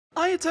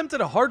I attempted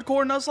a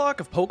hardcore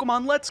Nuzlocke of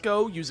Pokemon Let's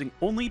Go using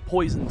only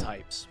poison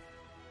types.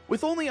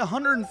 With only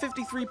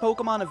 153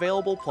 Pokemon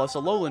available plus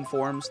Alolan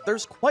forms,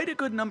 there's quite a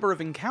good number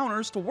of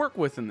encounters to work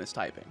with in this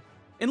typing.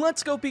 In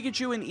Let's Go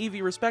Pikachu and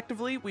Eevee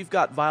respectively, we've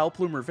got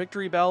Vileplume or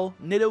Victory Bell,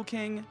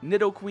 Nidoking,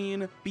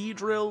 Nidoqueen,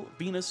 Beedrill,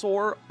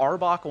 Venusaur,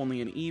 Arbok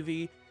only in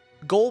Eevee,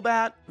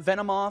 Golbat,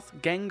 Venomoth,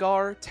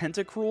 Gengar,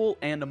 Tentacruel,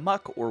 and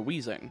Muck or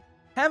Weezing.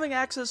 Having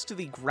access to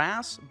the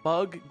Grass,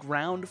 Bug,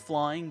 Ground,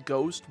 Flying,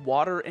 Ghost,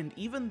 Water, and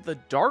even the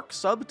Dark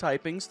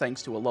subtypings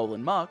thanks to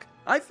Alolan Muck,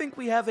 I think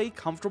we have a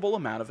comfortable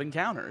amount of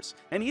encounters,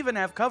 and even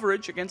have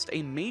coverage against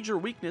a major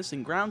weakness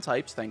in ground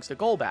types thanks to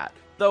Golbat,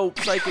 though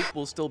Psychic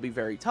will still be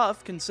very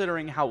tough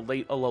considering how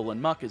late Alolan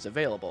Muck is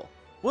available.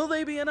 Will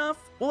they be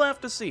enough? We'll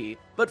have to see,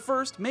 but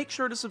first, make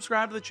sure to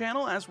subscribe to the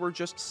channel as we're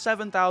just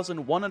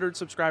 7,100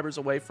 subscribers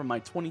away from my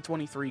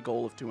 2023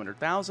 goal of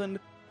 200,000.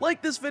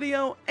 Like this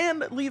video,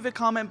 and leave a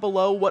comment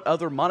below what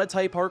other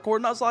monotype hardcore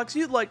Nuzlockes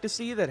you'd like to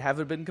see that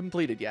haven't been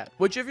completed yet.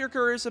 Which if you're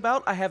curious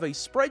about, I have a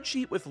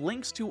spreadsheet with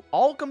links to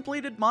all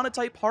completed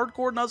monotype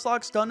hardcore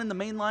Nuzlockes done in the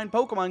mainline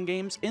Pokemon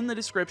games in the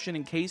description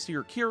in case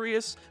you're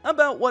curious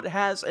about what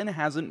has and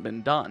hasn't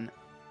been done.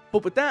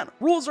 But with that,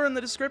 rules are in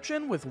the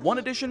description with one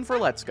addition for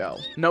Let's Go.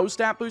 No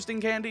stat boosting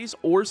candies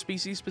or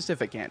species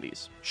specific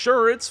candies.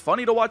 Sure, it's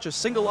funny to watch a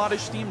single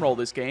Oddish steamroll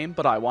this game,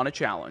 but I want a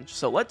challenge,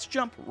 so let's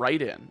jump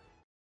right in.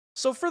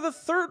 So for the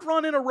third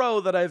run in a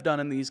row that I've done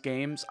in these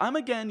games, I'm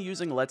again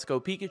using Let's Go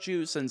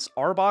Pikachu since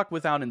Arbok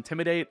without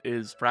Intimidate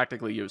is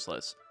practically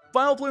useless.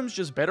 Vileplume's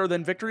just better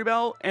than Victory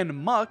Bell, and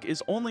Muck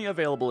is only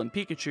available in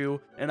Pikachu,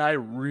 and I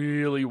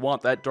really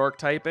want that Dark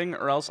typing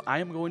or else I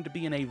am going to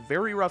be in a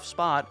very rough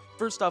spot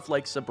for stuff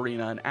like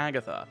Sabrina and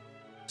Agatha.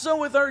 So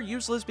with our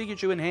useless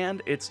Pikachu in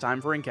hand, it's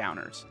time for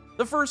encounters.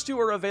 The first two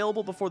are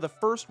available before the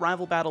first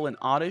rival battle in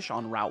Oddish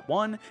on Route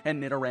 1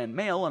 and Nidoran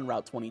Male on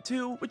Route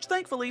 22, which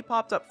thankfully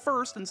popped up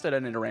first instead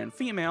of Nidoran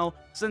Female,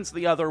 since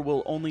the other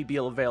will only be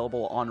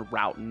available on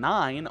Route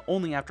 9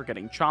 only after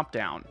getting chopped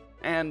down.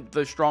 And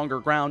the stronger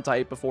ground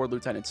type before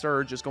Lieutenant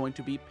Surge is going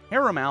to be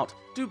paramount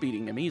to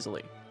beating him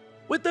easily.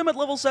 With them at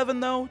level 7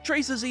 though,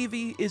 Trace's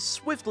Eevee is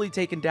swiftly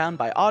taken down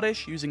by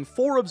Oddish using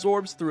 4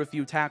 absorbs through a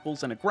few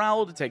tackles and a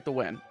growl to take the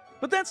win.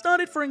 But that's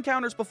not it for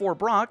encounters before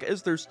Brock,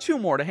 as there's 2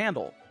 more to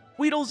handle.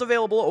 Weedle's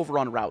available over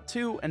on Route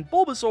 2, and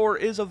Bulbasaur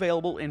is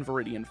available in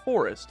Viridian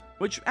Forest,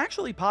 which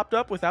actually popped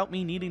up without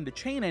me needing to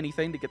chain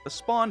anything to get the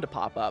spawn to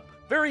pop up.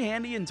 Very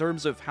handy in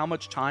terms of how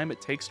much time it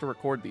takes to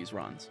record these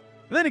runs.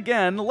 Then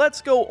again,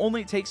 Let's Go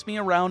only takes me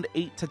around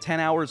 8 to 10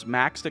 hours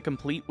max to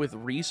complete with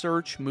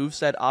research,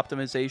 moveset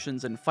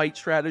optimizations, and fight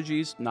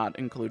strategies, not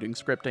including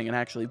scripting and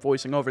actually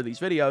voicing over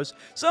these videos,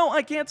 so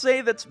I can't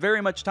say that's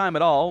very much time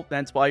at all.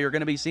 That's why you're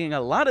going to be seeing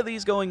a lot of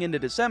these going into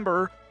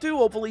December to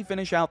hopefully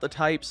finish out the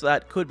types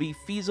that could be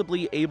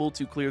feasibly able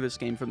to clear this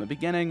game from the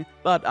beginning,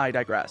 but I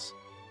digress.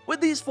 With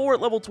these 4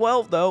 at level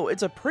 12 though,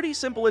 it's a pretty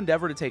simple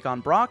endeavor to take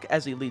on Brock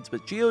as he leads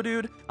with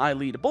Geodude, I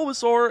lead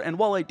Bulbasaur, and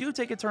while I do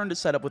take a turn to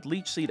set up with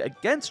Leech Seed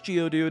against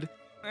Geodude,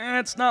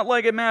 it's not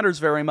like it matters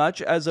very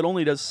much as it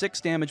only does 6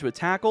 damage with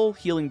Tackle,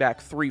 healing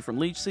back 3 from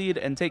Leech Seed,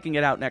 and taking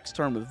it out next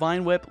turn with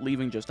Vine Whip,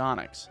 leaving just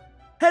Onix.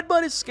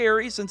 Headbutt is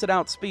scary since it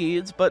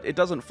outspeeds, but it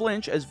doesn't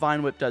flinch as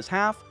Vine Whip does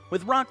half,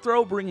 with Rock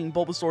Throw bringing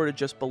Bulbasaur to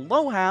just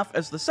below half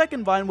as the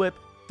second Vine Whip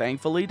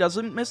thankfully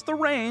doesn't miss the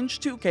range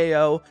to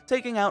KO,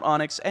 taking out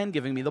Onix and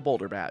giving me the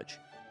Boulder Badge.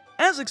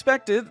 As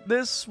expected,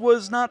 this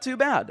was not too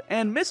bad,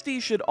 and Misty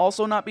should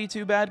also not be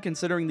too bad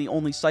considering the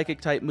only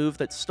Psychic type move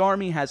that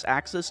Starmie has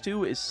access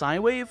to is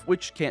Psywave,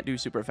 which can't do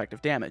super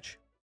effective damage.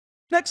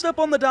 Next up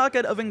on the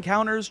docket of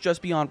encounters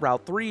just beyond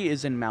Route 3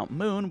 is in Mount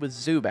Moon with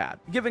Zubat,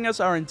 giving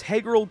us our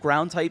integral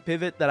ground type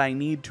pivot that I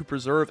need to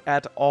preserve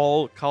at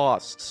all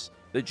costs.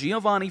 The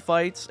Giovanni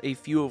fights, a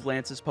few of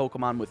Lance's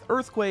Pokemon with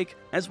Earthquake,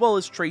 as well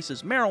as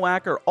Trace's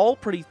Marowak are all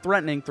pretty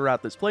threatening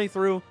throughout this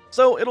playthrough,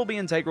 so it'll be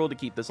integral to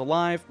keep this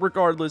alive,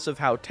 regardless of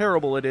how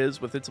terrible it is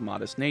with its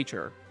modest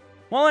nature.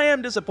 While I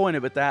am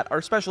disappointed with that,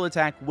 our special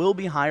attack will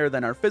be higher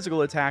than our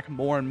physical attack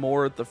more and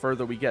more the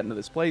further we get into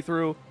this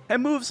playthrough,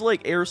 and moves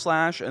like Air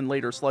Slash and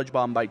later Sludge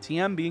Bomb by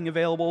TM being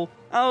available,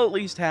 I'll at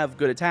least have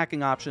good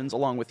attacking options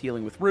along with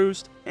healing with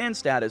Roost, and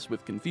status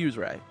with Confuse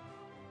Ray.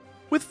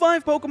 With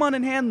 5 Pokemon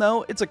in hand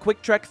though, it's a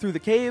quick trek through the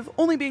cave,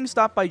 only being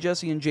stopped by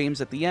Jesse and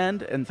James at the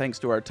end, and thanks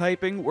to our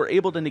typing, we're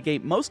able to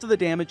negate most of the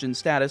damage and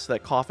status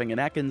that Coughing and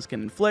Ekans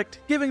can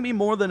inflict, giving me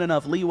more than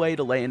enough leeway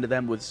to lay into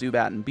them with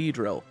Zubat and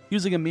Beedrill,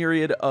 using a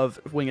myriad of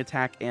Wing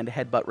Attack and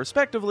Headbutt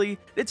respectively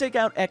to take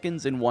out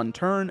Ekans in 1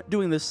 turn,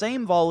 doing the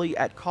same volley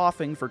at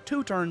Coughing for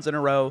 2 turns in a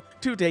row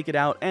to take it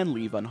out and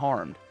leave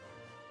unharmed.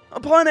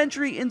 Upon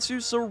entry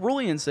into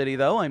Cerulean City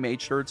though, I made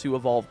sure to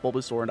evolve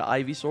Bulbasaur into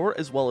Ivysaur,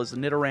 as well as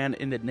Nidoran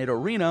into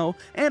Nidorino,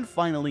 and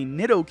finally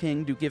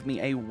Nidoking to give me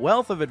a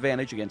wealth of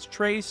advantage against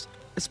Trace,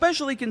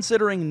 especially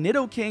considering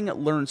Nidoking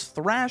learns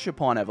Thrash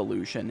upon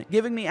evolution,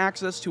 giving me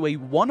access to a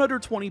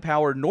 120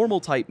 power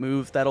normal type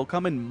move that'll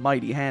come in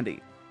mighty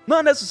handy.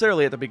 Not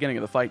necessarily at the beginning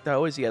of the fight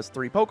though, as he has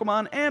 3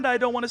 Pokemon, and I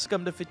don't want to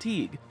succumb to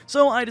fatigue.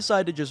 So I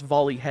decide to just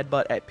volley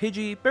Headbutt at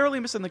Pidgey,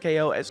 barely missing the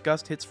KO as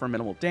Gust hits for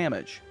minimal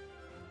damage.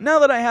 Now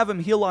that I have him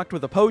heal locked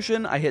with a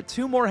potion, I hit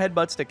 2 more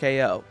Headbutts to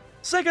KO.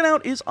 Second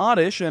out is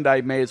Oddish, and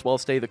I may as well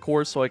stay the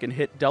course so I can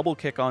hit Double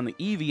Kick on the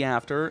Eevee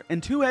after,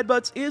 and 2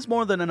 Headbutts is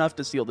more than enough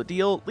to seal the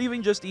deal,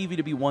 leaving just Eevee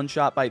to be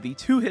one-shot by the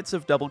 2 hits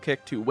of Double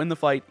Kick to win the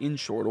fight in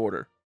short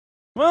order.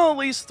 Well, at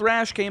least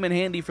Thrash came in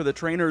handy for the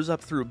trainers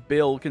up through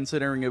Bill,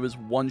 considering it was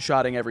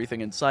one-shotting everything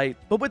in sight,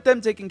 but with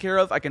them taken care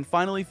of, I can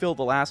finally fill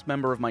the last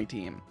member of my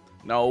team.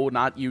 No,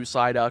 not you,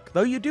 Psyduck,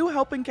 though you do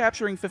help in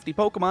capturing 50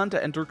 Pokemon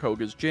to enter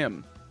Koga's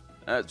gym.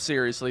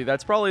 Seriously,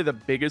 that's probably the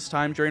biggest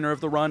time drainer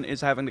of the run, is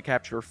having to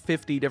capture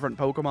 50 different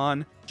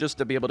Pokemon just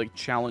to be able to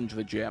challenge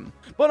the gym.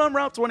 But on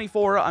Route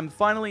 24, I'm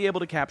finally able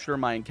to capture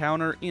my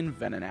encounter in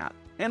Venonat.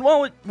 And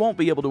while it won't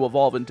be able to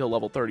evolve until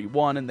level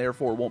 31, and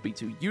therefore won't be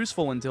too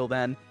useful until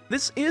then,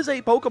 this is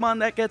a Pokemon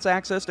that gets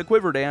access to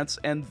Quiver Dance,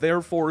 and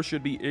therefore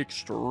should be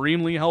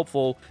extremely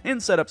helpful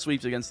in setup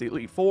sweeps against the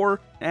Elite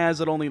Four,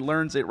 as it only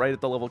learns it right at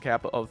the level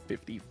cap of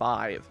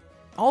 55.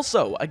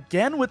 Also,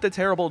 again with the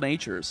terrible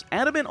natures,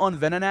 Adamant on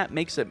Venonat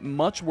makes it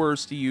much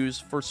worse to use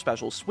for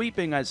special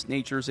sweeping, as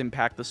natures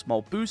impact the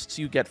small boosts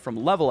you get from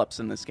level ups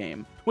in this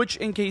game, which,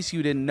 in case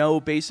you didn't know,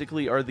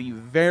 basically are the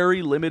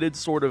very limited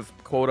sort of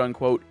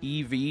quote-unquote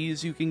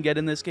EVs you can get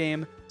in this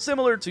game,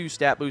 similar to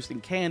stat boosting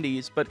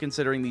candies, but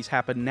considering these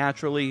happen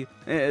naturally,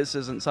 this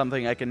isn't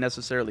something I can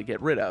necessarily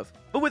get rid of.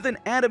 But with an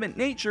Adamant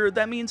nature,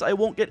 that means I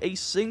won't get a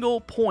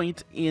single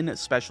point in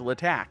special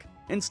attack.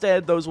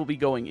 Instead, those will be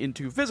going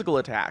into physical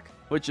attack,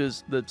 which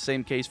is the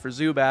same case for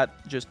Zubat,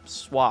 just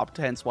swapped,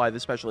 hence why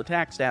the special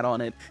attack stat on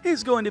it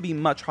is going to be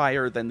much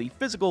higher than the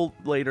physical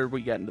later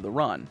we get into the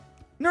run.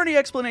 Nerdy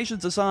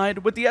explanations aside,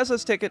 with the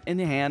SS ticket in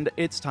hand,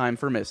 it's time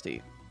for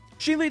Misty.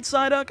 She leads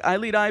Psyduck, I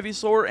lead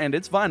Ivysaur, and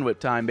it's Vine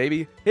Whip time,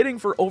 baby, hitting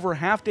for over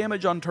half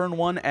damage on turn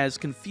 1 as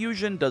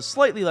Confusion does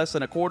slightly less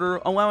than a quarter,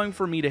 allowing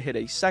for me to hit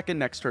a second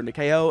next turn to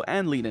KO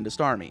and lead into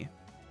Starmie.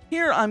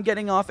 Here, I'm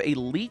getting off a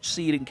Leech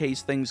Seed in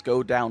case things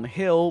go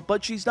downhill,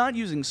 but she's not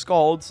using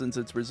Scald since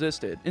it's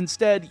resisted.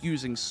 Instead,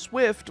 using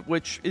Swift,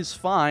 which is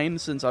fine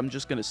since I'm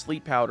just going to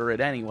Sleep Powder it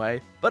anyway,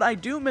 but I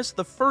do miss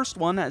the first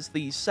one as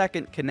the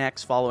second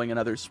connects following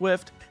another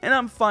Swift, and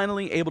I'm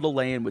finally able to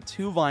lay in with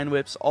 2 Vine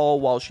Whips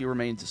all while she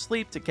remains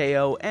asleep to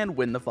KO and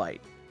win the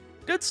fight.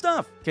 Good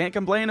stuff! Can't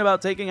complain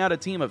about taking out a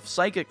team of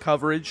Psychic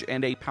coverage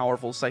and a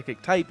powerful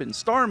Psychic type in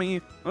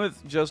Starmie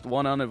with just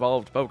one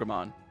unevolved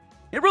Pokemon.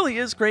 It really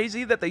is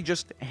crazy that they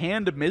just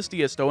hand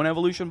Misty a Stone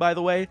evolution, by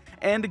the way,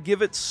 and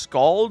give it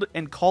Scald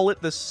and call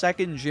it the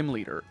second gym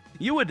leader.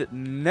 You would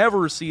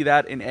never see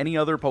that in any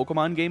other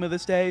Pokemon game of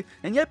this day,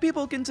 and yet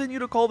people continue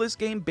to call this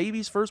game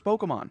Baby's first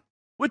Pokemon.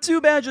 With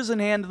 2 badges in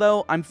hand,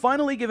 though, I'm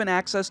finally given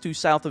access to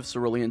south of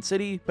Cerulean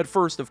City, but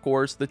first, of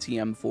course, the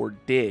TM for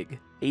Dig.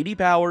 80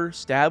 power,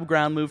 stab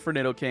ground move for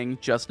Nidoking,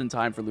 just in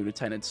time for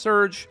Lieutenant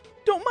Surge.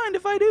 Don't mind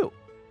if I do.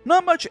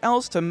 Not much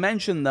else to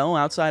mention though,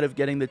 outside of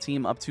getting the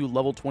team up to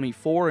level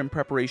 24 in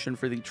preparation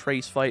for the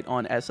Trace fight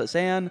on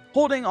SSN,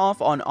 holding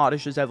off on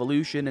Oddish's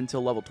evolution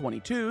until level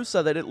 22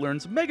 so that it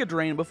learns Mega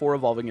Drain before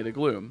evolving into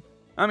Gloom.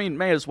 I mean,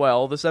 may as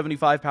well, the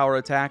 75 power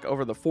attack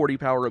over the 40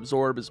 power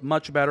Absorb is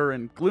much better,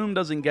 and Gloom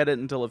doesn't get it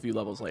until a few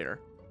levels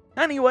later.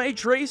 Anyway,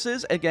 Trace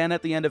is again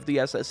at the end of the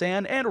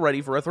SSN and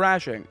ready for a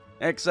thrashing,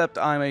 except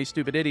I'm a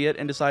stupid idiot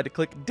and decide to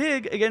click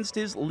Dig against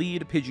his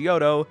lead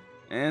Pidgeotto,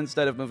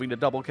 instead of moving to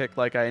Double Kick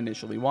like I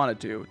initially wanted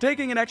to,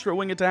 taking an extra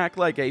wing attack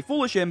like a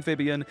foolish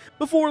amphibian,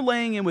 before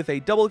laying in with a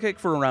Double Kick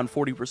for around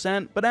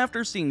 40%, but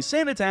after seeing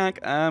Sand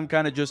Attack, I'm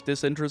kinda just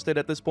disinterested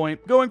at this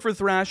point, going for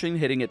Thrashing,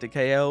 hitting it to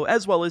KO,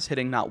 as well as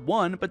hitting not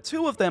 1, but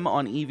 2 of them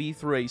on Eevee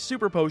through a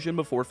Super Potion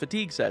before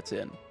Fatigue sets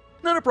in.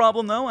 Not a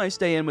problem though, I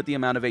stay in with the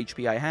amount of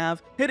HP I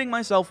have, hitting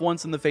myself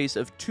once in the face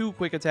of 2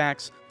 quick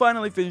attacks,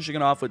 finally finishing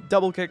it off with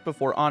Double Kick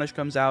before Oddish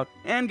comes out,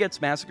 and gets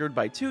massacred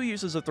by 2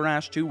 uses of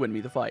Thrash to win me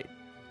the fight.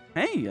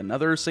 Hey,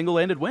 another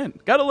single-handed win.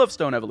 Gotta love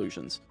Stone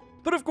evolutions.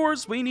 But of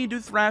course, we need to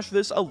thrash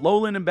this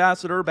Alolan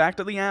Ambassador back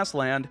to the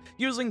Assland,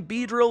 using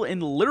Beedrill in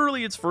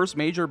literally its first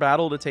major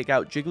battle to take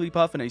out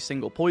Jigglypuff in a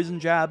single Poison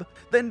Jab,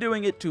 then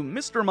doing it to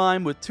Mr.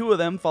 Mime with 2 of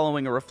them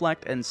following a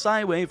Reflect and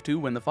Psywave to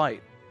win the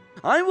fight.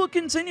 I will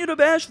continue to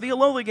bash the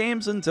Alola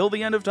games until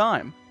the end of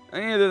time.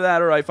 Either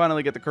that or I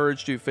finally get the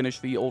courage to finish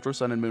the Ultra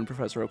Sun and Moon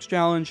Professor Oak's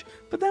challenge,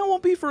 but that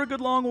won't be for a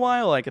good long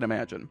while, I can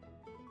imagine.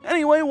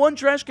 Anyway, 1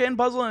 Trash Can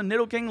Puzzle and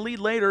Nidoking lead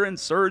later, and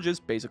Surge is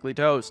basically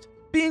toast.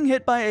 Being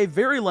hit by a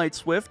very light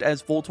Swift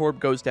as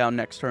Voltorb goes down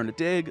next turn to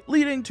Dig,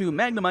 leading to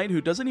Magnemite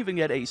who doesn't even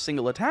get a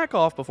single attack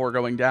off before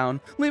going down,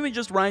 leaving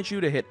just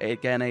Raichu to hit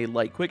again a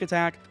light quick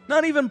attack,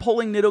 not even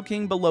pulling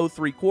Nidoking below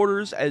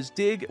 3/4 as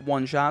Dig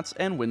one-shots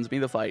and wins me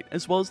the fight,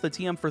 as well as the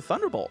TM for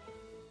Thunderbolt.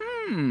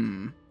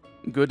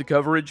 Good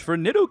coverage for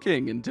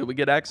Nidoking until we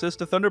get access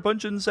to Thunder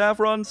Punch in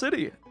Saffron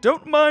City.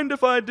 Don't mind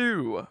if I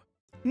do.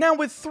 Now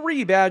with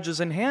 3 badges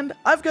in hand,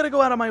 I've got to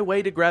go out of my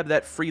way to grab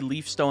that free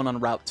leaf stone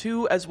on Route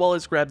 2, as well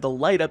as grab the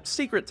light up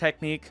secret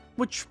technique,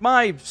 which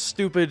my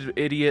stupid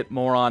idiot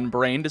moron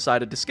brain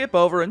decided to skip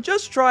over and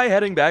just try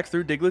heading back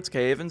through Diglett's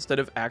cave instead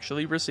of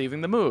actually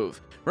receiving the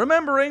move,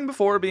 remembering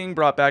before being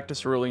brought back to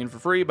Cerulean for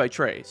free by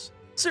Trace.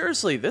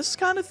 Seriously, this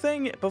kind of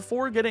thing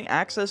before getting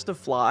access to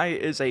Fly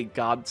is a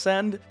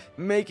godsend,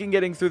 making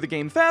getting through the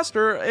game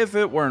faster if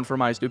it weren't for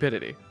my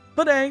stupidity.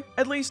 But hey,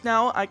 at least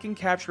now I can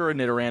capture a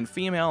Nidoran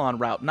female on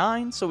Route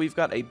 9, so we've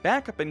got a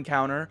backup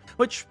encounter,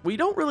 which we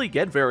don't really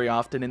get very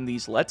often in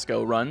these Let's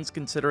Go runs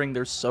considering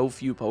there's so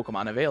few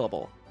Pokemon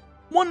available.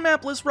 One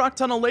mapless rock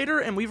tunnel later,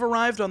 and we've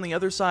arrived on the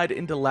other side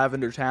into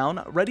Lavender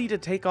Town, ready to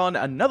take on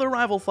another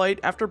rival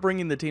fight after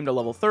bringing the team to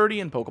level 30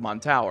 in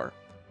Pokemon Tower.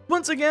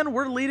 Once again,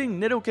 we're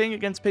leading Nidoking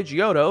against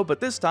Pidgeotto, but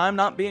this time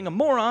not being a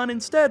moron,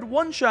 instead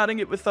one-shotting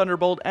it with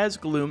Thunderbolt as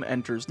Gloom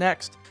enters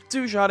next,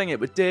 two-shotting it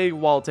with Dig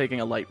while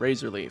taking a light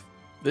Razor Leaf.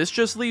 This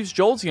just leaves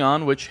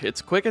Jolteon, which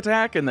hits Quick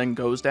Attack and then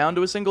goes down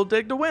to a single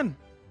Dig to win.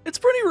 It's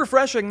pretty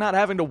refreshing not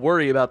having to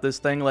worry about this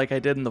thing like I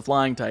did in the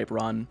Flying type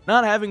run.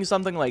 Not having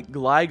something like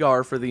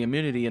Gligar for the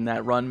immunity in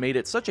that run made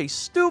it such a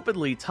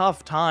stupidly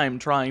tough time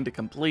trying to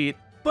complete,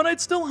 but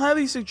I'd still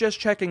highly suggest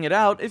checking it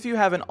out if you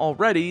haven't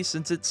already,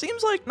 since it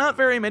seems like not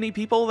very many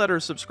people that are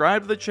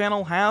subscribed to the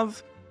channel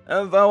have.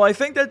 Though I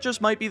think that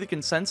just might be the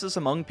consensus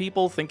among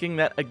people thinking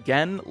that,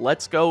 again,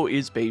 Let's Go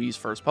is baby's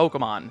first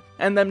Pokemon,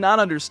 and them not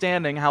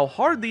understanding how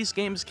hard these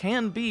games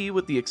can be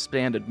with the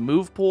expanded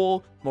move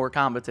pool, more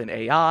competent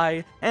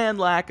AI, and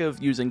lack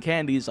of using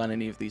candies on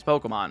any of these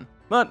Pokemon.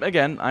 But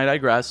again, I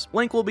digress.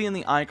 Link will be in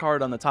the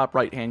iCard on the top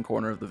right hand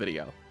corner of the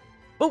video.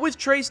 But with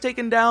Trace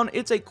taken down,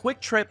 it's a quick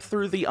trip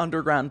through the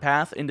underground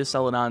path into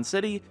Celadon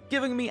City,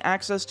 giving me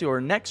access to our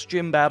next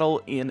gym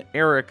battle in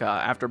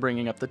Erica after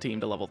bringing up the team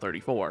to level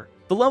 34.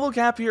 The level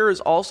cap here is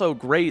also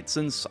great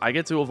since I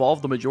get to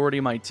evolve the majority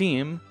of my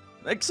team,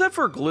 except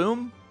for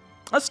Gloom.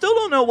 I still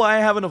don't know why I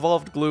haven't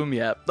evolved Gloom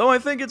yet, though I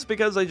think it's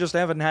because I just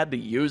haven't had to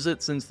use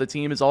it since the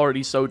team is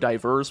already so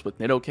diverse with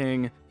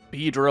Nidoking,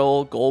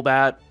 Beedrill,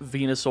 Golbat,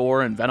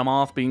 Venusaur, and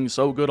Venomoth being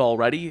so good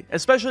already,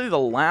 especially the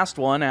last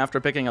one after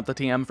picking up the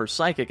TM for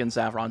Psychic in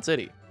Saffron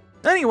City.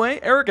 Anyway,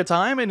 Erica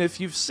time, and if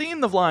you've seen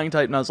the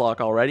Flying-type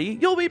Nuzlocke already,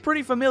 you'll be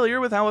pretty familiar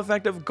with how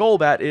effective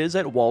Golbat is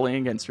at walling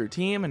against your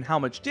team and how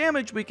much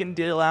damage we can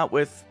deal out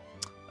with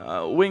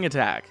Wing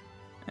Attack.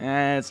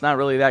 It's not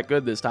really that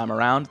good this time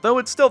around, though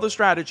it's still the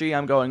strategy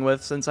I'm going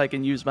with since I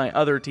can use my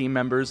other team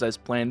members as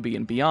Plan B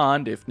and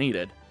beyond if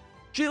needed.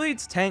 She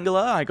leads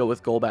Tangela. I go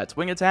with Golbat's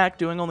Wing Attack,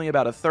 doing only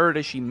about a third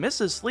as she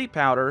misses Sleep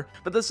Powder,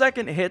 but the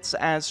second hits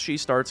as she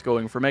starts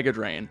going for Mega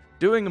Drain,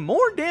 doing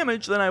more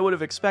damage than I would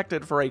have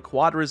expected for a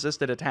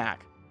quad-resisted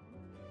attack.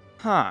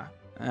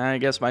 I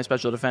guess my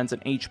special defense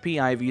and HP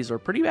IVs are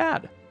pretty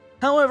bad.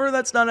 However,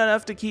 that's not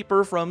enough to keep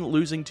her from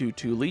losing to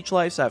 2 Leech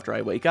Lives after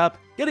I wake up,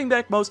 getting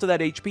back most of that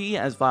HP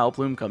as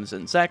Vileplume comes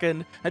in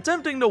second,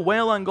 attempting to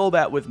wail on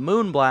Golbat with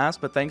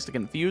Moonblast, but thanks to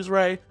Confuse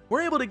Ray,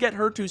 we're able to get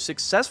her to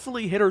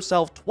successfully hit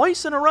herself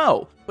twice in a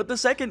row, with the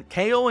second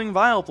KOing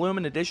Vileplume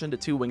in addition to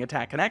 2 Wing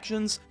Attack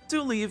connections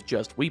to leave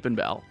just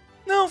Weepinbell.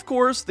 Now, of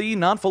course, the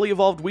not fully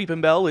evolved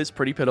Weepinbell is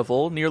pretty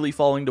pitiful, nearly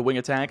falling to Wing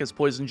Attack as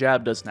Poison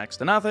Jab does next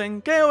to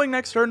nothing, KOing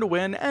next turn to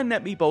win, and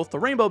net me both the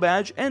Rainbow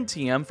Badge and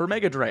TM for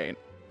Mega Drain.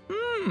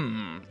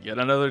 Yet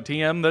another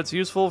TM that's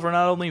useful for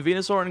not only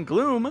Venusaur and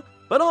Gloom,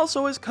 but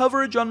also as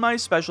coverage on my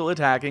special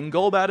attacking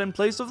Golbat in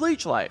place of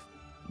Leech Life.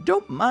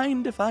 Don't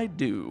mind if I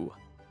do.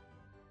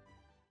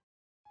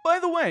 By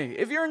the way,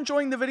 if you're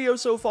enjoying the video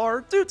so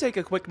far, do take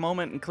a quick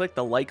moment and click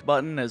the like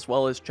button as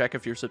well as check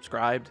if you're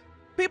subscribed.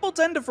 People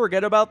tend to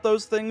forget about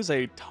those things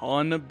a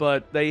ton,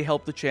 but they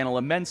help the channel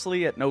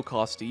immensely at no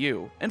cost to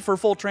you. And for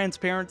full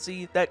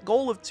transparency, that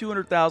goal of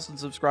 200,000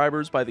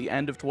 subscribers by the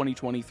end of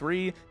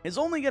 2023 is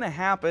only going to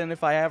happen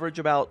if I average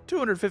about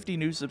 250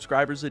 new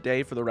subscribers a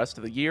day for the rest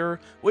of the year,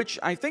 which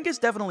I think is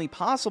definitely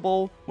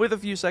possible with a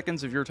few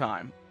seconds of your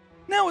time.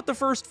 Now with the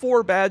first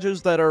 4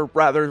 badges that are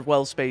rather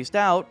well spaced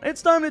out,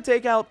 it's time to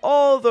take out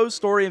all of those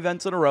story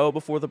events in a row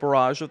before the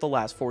barrage of the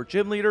last 4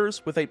 gym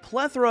leaders, with a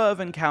plethora of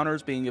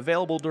encounters being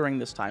available during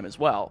this time as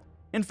well.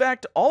 In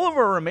fact, all of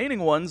our remaining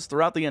ones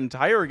throughout the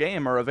entire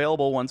game are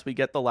available once we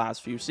get the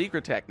last few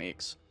secret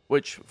techniques,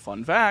 which,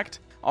 fun fact,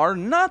 are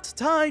not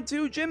tied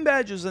to gym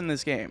badges in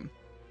this game.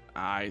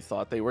 I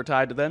thought they were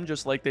tied to them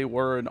just like they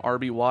were in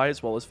RBY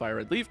as well as Fire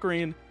Red Leaf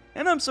Green,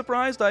 and I'm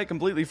surprised I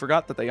completely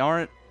forgot that they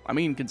aren't. I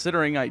mean,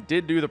 considering I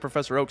did do the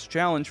Professor Oak's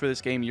challenge for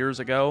this game years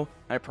ago,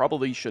 I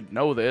probably should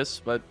know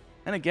this, but,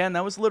 and again,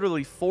 that was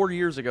literally 4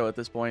 years ago at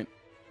this point.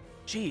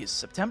 Jeez,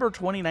 September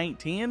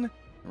 2019? It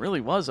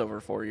really was over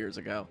 4 years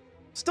ago.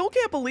 Still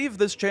can't believe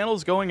this channel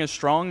is going as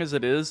strong as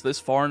it is this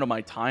far into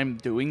my time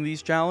doing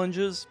these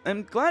challenges,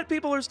 and glad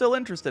people are still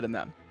interested in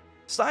them.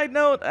 Side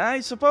note, I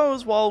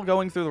suppose while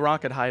going through the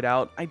Rocket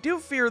Hideout, I do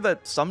fear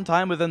that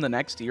sometime within the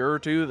next year or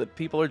two that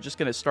people are just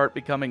going to start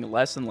becoming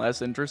less and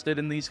less interested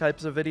in these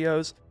types of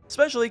videos,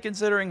 especially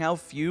considering how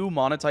few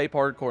monotype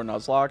hardcore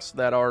Nuzlockes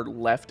that are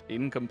left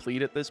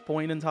incomplete at this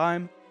point in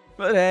time.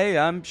 But hey,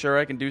 I'm sure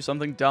I can do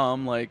something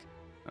dumb like,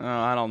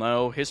 I don't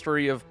know,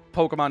 history of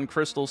Pokemon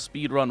Crystal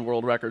speedrun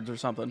world records or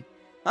something.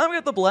 I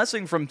got the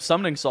blessing from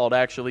Summoning Salt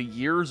actually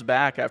years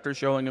back after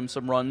showing him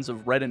some runs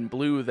of Red and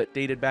Blue that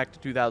dated back to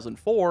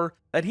 2004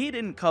 that he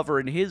didn't cover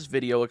in his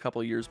video a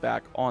couple years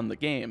back on the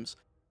games.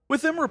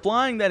 With him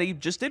replying that he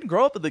just didn't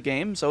grow up with the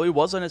game, so he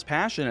wasn't as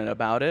passionate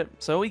about it,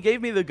 so he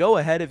gave me the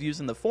go-ahead of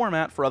using the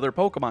format for other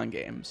Pokemon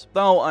games,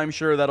 though I'm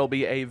sure that'll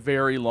be a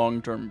very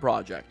long-term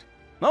project.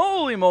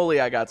 Holy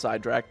moly, I got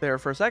sidetracked there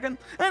for a second.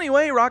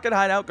 Anyway, Rocket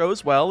Hideout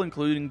goes well,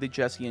 including the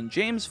Jesse and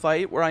James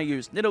fight, where I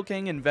used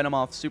Nidoking and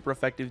Venomoth's super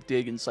effective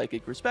Dig and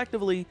Psychic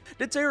respectively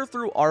to tear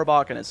through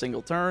Arbok in a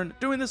single turn,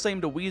 doing the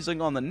same to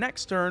Weezing on the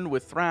next turn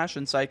with Thrash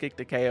and Psychic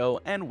to KO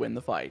and win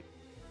the fight.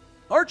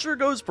 Archer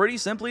goes pretty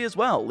simply as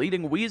well,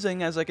 leading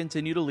Weezing as I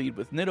continue to lead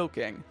with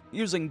Nidoking,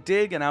 using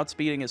Dig and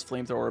outspeeding his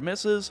Flamethrower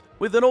misses,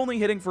 with it only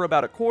hitting for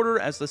about a quarter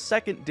as the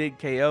second Dig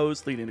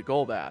KOs, leading to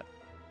Golbat.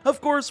 Of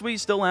course, we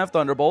still have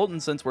Thunderbolt,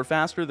 and since we're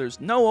faster,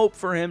 there's no hope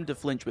for him to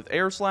flinch with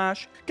Air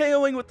Slash,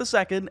 KOing with the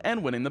second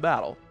and winning the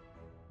battle.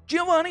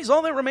 Giovanni's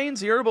all that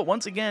remains here, but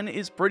once again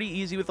is pretty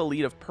easy with a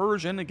lead of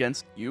Persian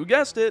against, you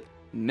guessed it,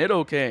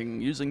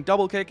 Nidoking, using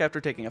Double Kick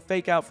after taking a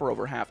Fake Out for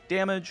over half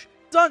damage,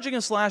 dodging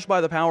a Slash by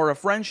the power of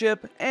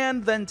Friendship,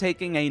 and then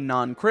taking a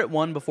non-crit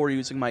one before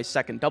using my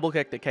second Double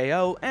Kick to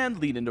KO and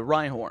lead into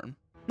Rhyhorn.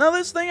 Now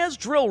this thing has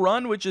Drill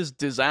Run, which is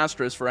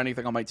disastrous for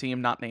anything on my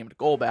team not named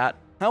Golbat.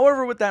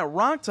 However, with that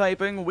rock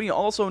typing, we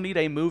also need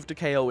a move to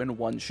KO in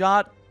one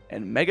shot,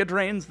 and Mega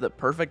Drain's the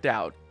perfect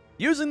out,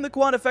 using the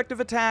quad effective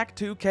attack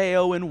to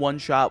KO in one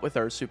shot with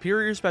our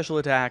superior special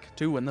attack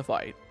to win the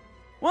fight.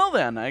 Well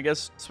then, I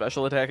guess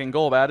special attacking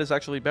Golbat is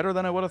actually better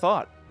than I would have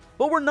thought.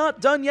 But we're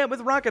not done yet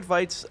with rocket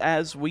fights,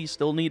 as we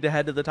still need to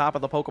head to the top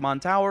of the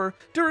Pokemon Tower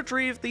to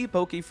retrieve the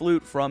Poke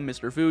Flute from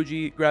Mr.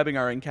 Fuji, grabbing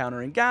our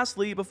encounter in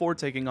Ghastly before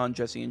taking on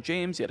Jesse and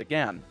James yet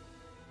again.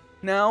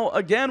 Now,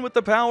 again with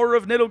the power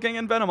of Nidoking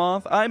and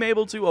Venomoth, I'm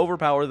able to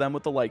overpower them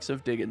with the likes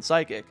of Dig and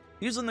Psychic,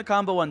 using the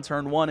combo on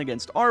turn 1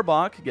 against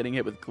Arbok, getting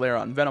hit with Glare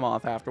on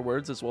Venomoth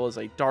afterwards, as well as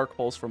a Dark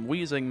Pulse from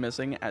Weezing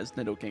missing as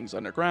Nidoking's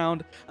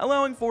underground,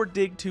 allowing for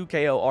Dig to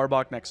KO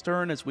Arbok next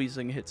turn as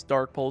Weezing hits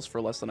Dark Pulse for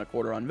less than a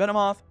quarter on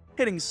Venomoth,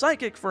 hitting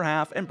Psychic for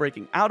half and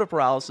breaking out of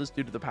paralysis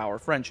due to the power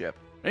of Friendship.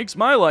 Makes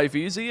my life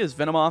easy, as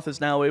Venomoth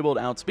is now able to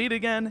outspeed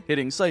again,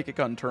 hitting Psychic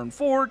on turn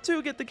 4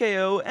 to get the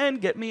KO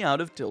and get me out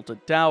of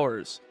Tilted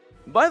Towers.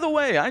 By the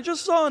way, I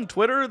just saw on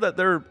Twitter that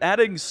they're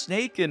adding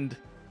Snake and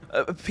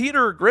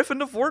Peter Griffin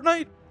to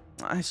Fortnite.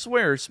 I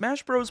swear,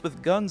 Smash Bros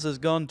with guns has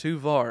gone too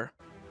far.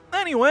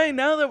 Anyway,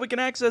 now that we can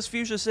access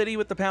Fuchsia City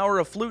with the power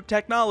of flute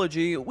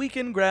technology, we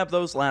can grab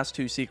those last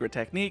two secret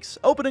techniques,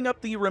 opening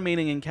up the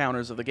remaining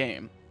encounters of the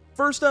game.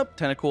 First up,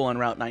 Tentacool on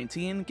Route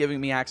 19,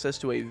 giving me access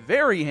to a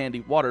very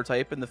handy water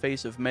type in the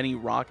face of many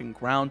rock and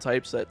ground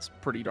types that's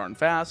pretty darn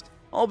fast,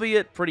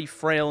 albeit pretty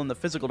frail in the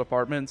physical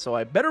department, so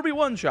I better be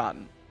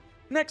one-shotting.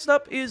 Next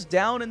up is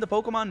down in the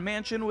Pokemon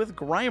Mansion with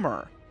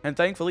Grimer, and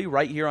thankfully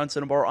right here on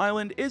Cinnabar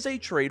Island is a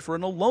trade for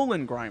an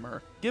Alolan Grimer,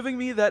 giving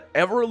me that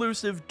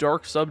ever-elusive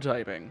Dark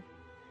subtyping.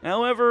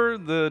 However,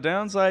 the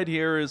downside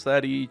here is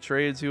that he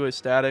trades you a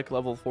static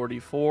level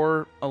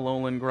 44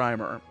 Alolan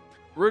Grimer,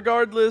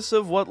 regardless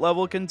of what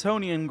level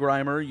Cantonian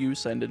Grimer you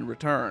send in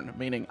return,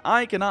 meaning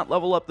I cannot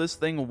level up this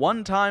thing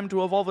one time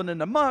to evolve it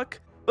into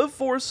Muck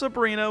before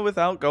Sabrina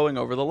without going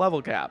over the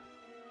level cap.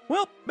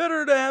 Well,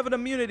 better to have an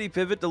immunity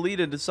pivot to lead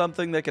into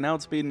something that can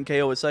outspeed and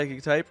KO a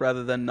Psychic type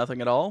rather than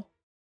nothing at all.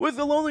 With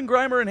the Alolan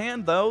Grimer in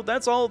hand, though,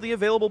 that's all the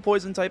available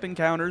Poison type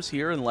encounters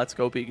here in Let's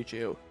Go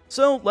Pikachu.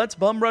 So let's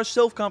bum rush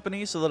Sylph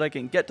Company so that I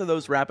can get to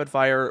those rapid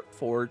fire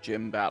 4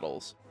 gym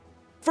battles.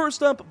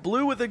 First up,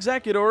 Blue with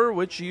Executor,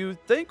 which you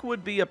think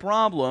would be a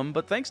problem,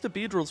 but thanks to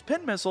Beedrill's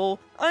Pin Missile,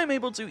 I am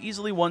able to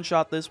easily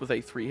one-shot this with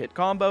a 3-hit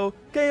combo,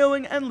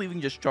 KOing and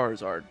leaving just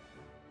Charizard.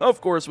 Of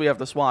course, we have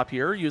the swap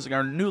here, using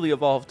our newly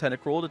evolved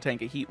Tentacruel to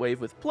tank a Heat Wave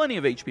with plenty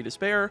of HP to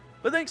spare,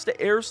 but thanks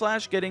to Air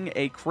Slash getting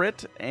a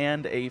crit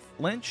and a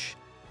flinch,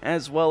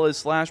 as well as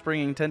Slash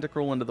bringing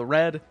Tentacruel into the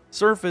red,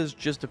 Surf is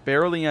just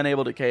barely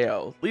unable to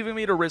KO, leaving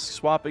me to risk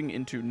swapping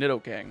into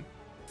Nidoking.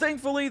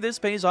 Thankfully, this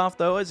pays off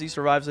though, as he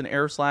survives an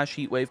Air Slash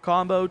Heat Wave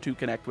combo to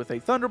connect with a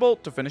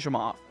Thunderbolt to finish him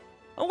off.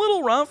 A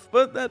little rough,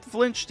 but that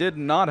flinch did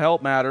not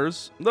help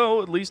matters,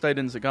 though at least I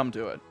didn't succumb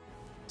to it.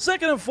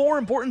 Second of 4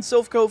 important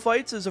Silphco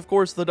fights is of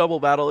course the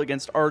double battle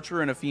against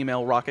Archer and a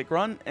female Rocket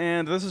Grunt,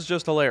 and this is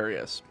just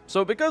hilarious.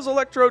 So because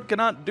Electrode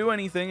cannot do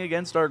anything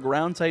against our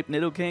ground-type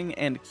Nidoking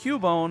and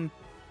Cubone,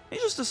 he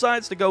just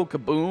decides to go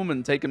kaboom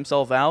and take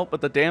himself out,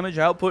 but the damage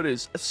output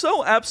is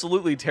so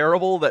absolutely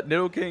terrible that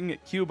Nidoking,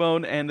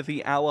 Cubone, and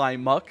the ally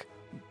Muck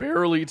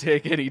barely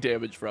take any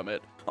damage from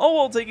it, all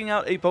while taking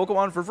out a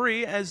Pokemon for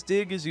free as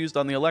Dig is used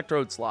on the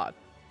Electrode slot.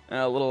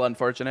 A little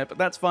unfortunate, but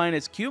that's fine,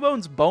 as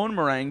Cubone's Bone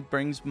Meringue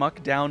brings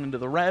Muck down into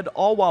the red,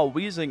 all while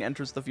Weezing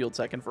enters the field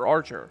second for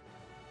Archer.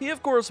 He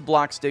of course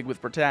blocks Dig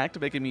with Protect,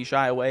 making me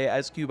shy away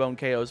as Cubone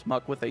KOs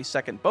Muck with a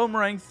second Bone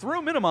Meringue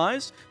through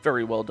Minimize.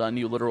 Very well done,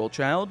 you literal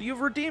child. You've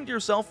redeemed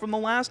yourself from the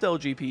last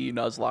LGP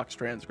Nuzlocke's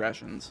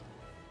transgressions.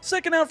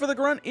 Second out for the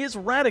grunt is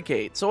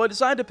Raticate, so I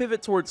decide to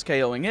pivot towards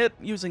KOing it,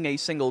 using a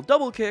single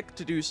double kick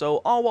to do so,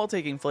 all while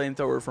taking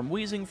Flamethrower from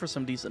Weezing for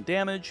some decent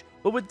damage,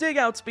 but with Dig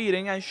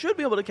outspeeding, I should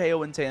be able to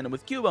KO in tandem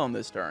with Cubone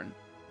this turn.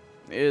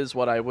 Is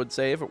what I would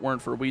say if it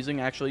weren't for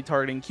Weezing actually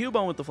targeting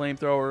Cubone with the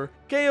Flamethrower,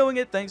 KOing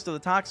it thanks to the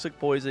toxic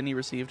poison he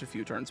received a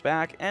few turns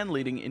back, and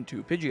leading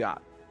into Pidgeot.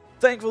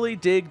 Thankfully,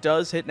 Dig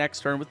does hit next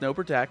turn with no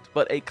Protect,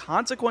 but a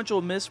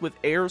consequential miss with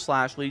Air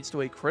Slash leads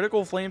to a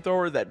critical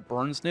Flamethrower that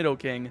burns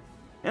Nidoking.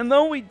 And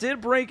though we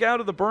did break out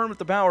of the burn with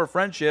the power of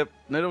Friendship,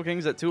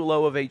 Nidoking's at too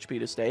low of HP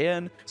to stay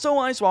in, so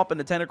I swap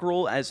into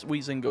Tentacruel as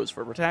Weezing goes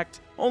for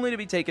Protect, only to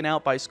be taken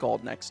out by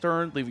Scald next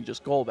turn, leaving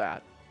just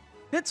Golbat.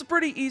 It's a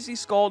pretty easy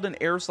Scald and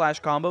Air Slash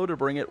combo to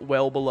bring it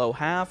well below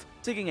half,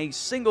 taking a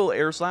single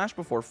Air Slash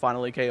before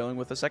finally KOing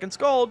with a second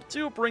Scald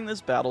to bring this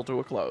battle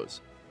to a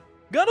close.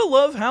 Gotta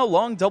love how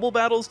long double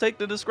battles take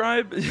to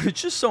describe,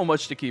 it's just so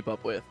much to keep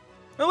up with.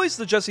 At least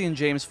the Jesse and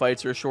James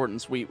fights are short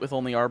and sweet with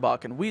only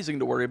Arbok and Weezing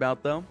to worry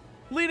about though.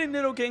 Leading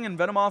Nidoking and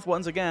Venomoth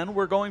once again,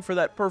 we're going for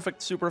that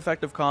perfect super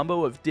effective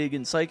combo of Dig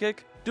and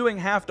Psychic, doing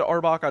half to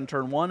Arbok on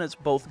turn 1 as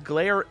both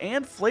Glare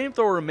and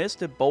Flamethrower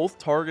missed at both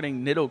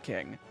targeting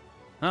Nidoking.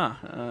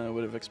 I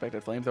would have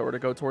expected Flamethrower to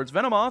go towards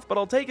Venomoth, but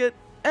I'll take it.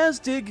 As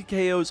Dig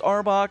KOs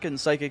Arbok and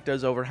Psychic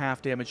does over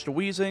half damage to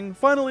Weezing,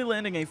 finally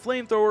landing a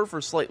Flamethrower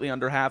for slightly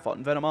under half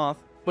on Venomoth,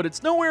 but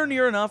it's nowhere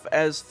near enough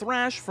as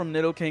Thrash from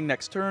Nidoking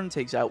next turn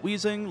takes out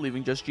Weezing,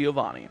 leaving just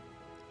Giovanni.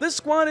 This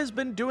squad has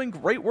been doing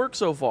great work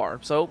so far,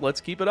 so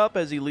let's keep it up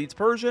as he leads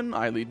Persian,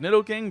 I lead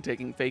Nidoking,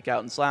 taking Fake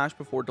Out and Slash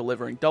before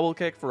delivering Double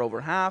Kick for over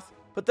half,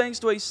 but thanks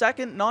to a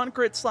second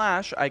non-crit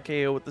Slash, I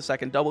KO with the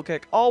second Double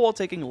Kick, all while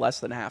taking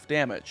less than half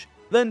damage.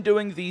 Then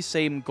doing the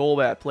same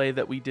Golbat play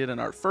that we did in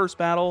our first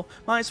battle,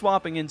 by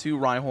swapping into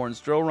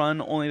Rhyhorn's Drill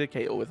Run, only to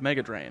KO with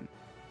Mega Drain.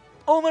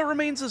 All that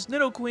remains is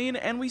Nidoqueen,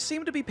 and we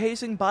seem to be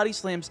pacing Body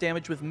Slam's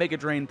damage with Mega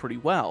Drain pretty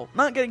well,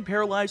 not getting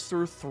paralyzed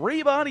through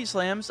 3 Body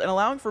Slams and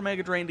allowing for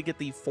Mega Drain to get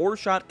the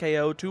 4-shot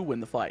KO to win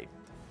the fight.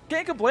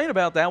 Can't complain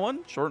about that one,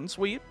 short and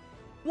sweet.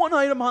 One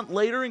item hunt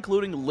later,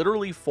 including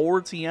literally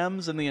 4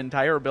 TMs in the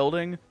entire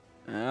building.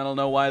 I don't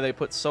know why they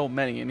put so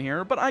many in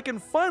here, but I can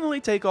finally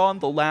take on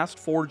the last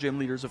 4 gym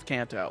leaders of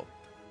Kanto.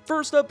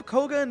 First up,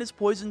 Koga and his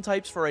poison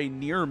types for a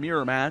near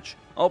mirror match,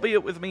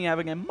 albeit with me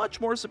having a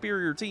much more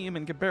superior team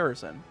in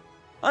comparison.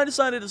 I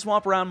decided to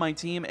swap around my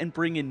team and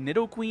bring in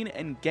Nidoqueen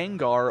and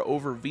Gengar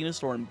over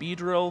Venusaur and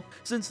Beedrill,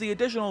 since the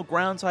additional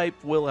ground type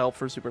will help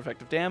for super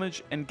effective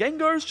damage, and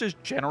Gengar's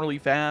just generally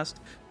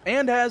fast,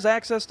 and has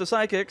access to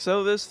Psychic,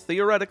 so this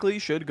theoretically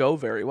should go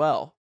very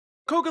well.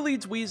 Koga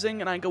leads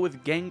Weezing, and I go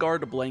with Gengar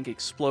to blank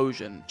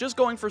Explosion, just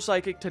going for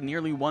Psychic to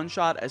nearly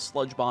one-shot as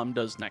Sludge Bomb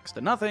does next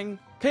to nothing,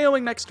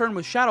 KOing next turn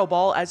with Shadow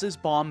Ball as his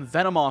bomb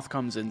Venomoth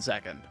comes in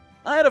second.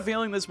 I had a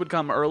feeling this would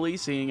come early,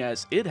 seeing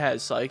as it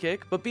has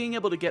Psychic, but being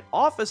able to get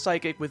off a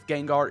Psychic with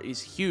Gengar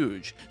is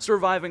huge,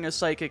 surviving a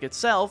Psychic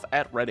itself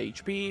at red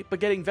HP, but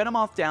getting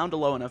Venomoth down to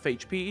low enough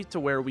HP to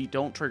where we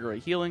don't trigger a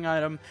healing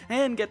item,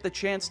 and get the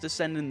chance to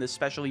send in the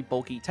specially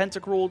bulky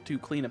Tentacruel to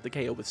clean up the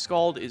KO with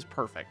Scald is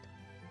perfect.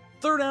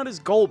 Third out is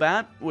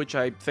Golbat, which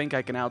I think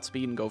I can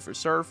outspeed and go for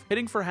Surf,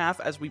 hitting for half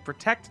as we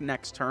protect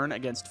next turn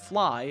against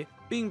Fly,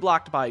 being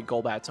blocked by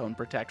Golbat's own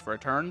Protect for a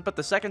turn, but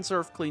the second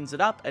Surf cleans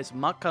it up as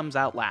Muck comes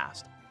out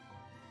last.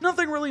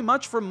 Nothing really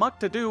much for Muck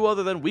to do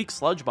other than weak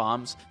Sludge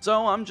Bombs,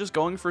 so I'm just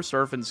going for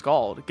Surf and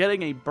Scald,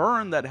 getting a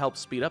burn that helps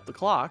speed up the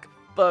clock,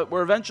 but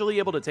we're eventually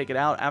able to take it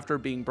out after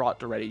being brought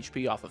to red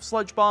HP off of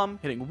Sludge Bomb,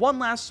 hitting one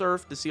last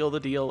Surf to seal the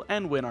deal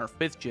and win our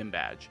 5th gym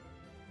badge.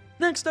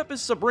 Next up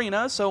is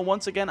Sabrina, so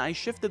once again I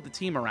shifted the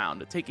team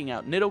around, taking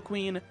out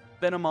Nidoqueen,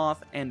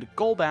 Venomoth, and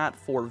Golbat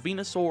for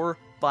Venusaur,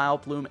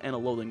 Vileplume, and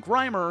Alolan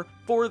Grimer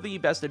for the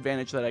best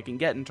advantage that I can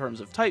get in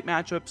terms of type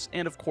matchups,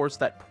 and of course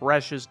that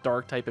precious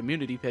Dark-type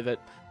immunity pivot,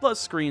 plus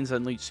screens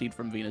and Leech Seed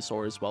from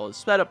Venusaur as well as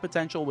sped up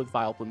potential with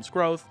Vileplume's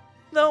growth,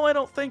 though I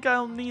don't think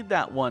I'll need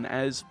that one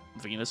as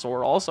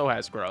Venusaur also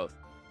has growth.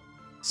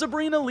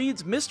 Sabrina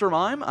leads Mr.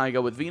 Mime, I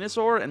go with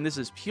Venusaur, and this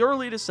is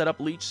purely to set up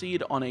Leech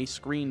Seed on a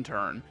screen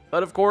turn.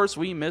 But of course,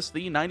 we missed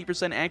the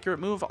 90% accurate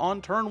move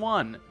on turn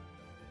 1.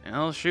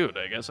 Well, shoot,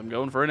 I guess I'm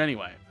going for it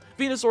anyway.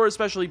 Venusaur is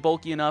especially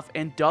bulky enough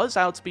and does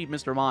outspeed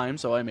Mr. Mime,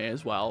 so I may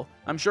as well.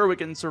 I'm sure we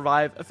can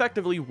survive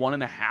effectively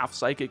 1.5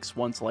 Psychics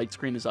once Light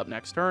Screen is up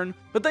next turn,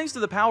 but thanks to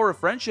the power of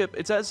Friendship,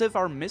 it's as if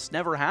our miss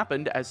never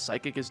happened as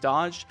Psychic is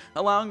dodged,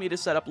 allowing me to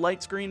set up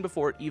Light Screen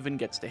before it even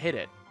gets to hit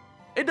it.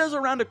 It does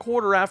around a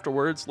quarter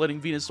afterwards,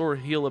 letting Venusaur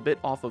heal a bit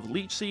off of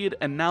Leech Seed,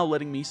 and now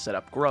letting me set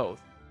up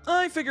Growth.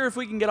 I figure if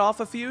we can get off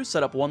a few,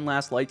 set up one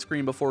last Light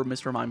Screen before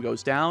Mr. Mime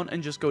goes down,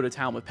 and just go to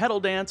town with Petal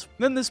Dance,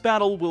 then this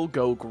battle will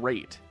go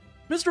great.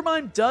 Mr.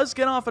 Mime does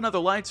get off another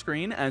Light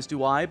Screen, as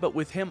do I, but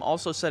with him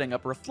also setting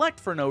up Reflect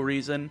for no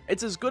reason,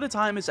 it's as good a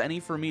time as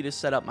any for me to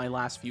set up my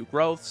last few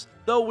growths,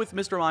 though with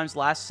Mr. Mime's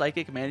last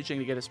Psychic managing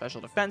to get a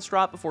special defense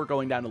drop before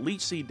going down to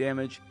Leech Seed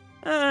damage,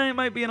 I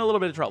might be in a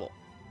little bit of trouble.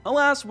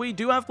 Alas, we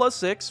do have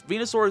 +6,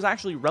 Venusaur is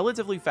actually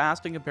relatively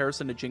fast in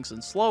comparison to Jinx and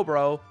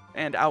Slowbro,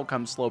 and out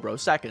comes Slowbro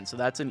second, so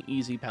that's an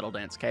easy Petal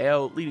Dance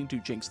KO, leading to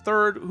Jinx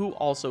third, who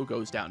also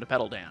goes down to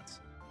Petal Dance.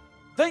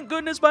 Thank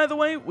goodness, by the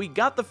way, we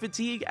got the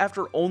Fatigue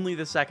after only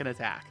the second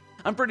attack.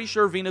 I'm pretty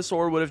sure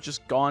Venusaur would have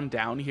just gone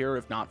down here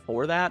if not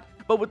for that,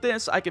 but with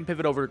this, I can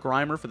pivot over to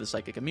Grimer for the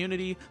Psychic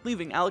Immunity,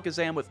 leaving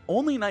Alakazam with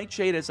only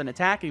Nightshade as an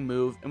attacking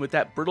move, and with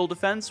that Brittle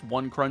defense,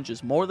 1 Crunch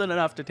is more than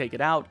enough to take it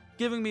out,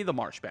 giving me the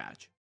Marsh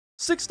badge.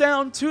 6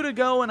 down, 2 to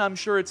go, and I'm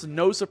sure it's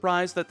no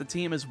surprise that the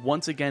team has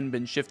once again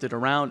been shifted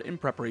around in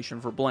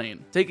preparation for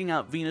Blaine, taking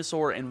out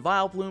Venusaur and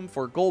Vileplume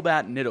for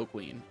Golbat and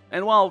Nidoqueen.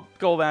 And while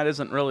Golbat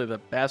isn't really the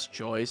best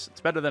choice,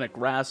 it's better than a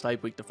Grass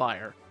type weak to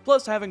Fire.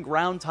 Plus, having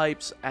Ground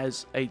types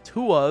as a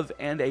 2 of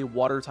and a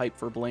Water type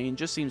for Blaine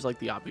just seems like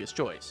the obvious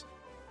choice.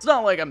 It's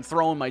not like I'm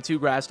throwing my 2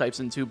 Grass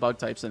types and 2 Bug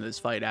types in this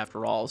fight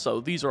after all,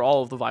 so these are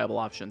all of the viable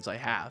options I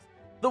have.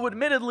 Though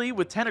admittedly,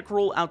 with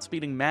Tentacruel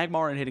outspeeding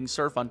Magmar and hitting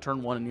Surf on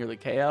turn 1 and nearly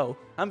KO,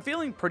 I'm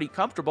feeling pretty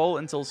comfortable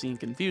until seeing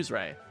Confuse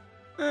Ray.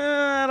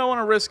 I don't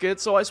want to risk it,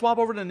 so I swap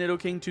over to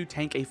Nidoking to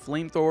tank a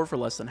Flamethrower for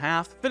less than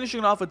half, finishing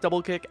it off with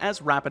Double Kick as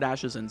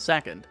Rapidash is in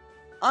second.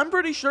 I'm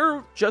pretty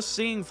sure just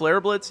seeing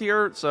Flare Blitz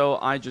here, so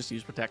I just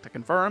use Protect to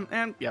confirm,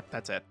 and yep,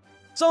 that's it.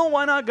 So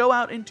why not go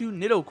out into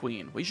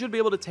Nidoqueen? We should be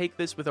able to take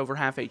this with over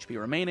half HP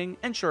remaining,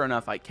 and sure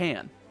enough I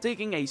can,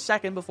 taking a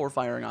second before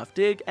firing off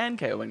Dig and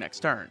KOing next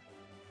turn.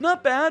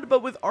 Not bad,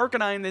 but with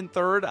Arcanine in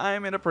third,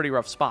 I'm in a pretty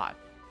rough spot.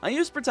 I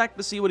use Protect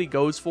to see what he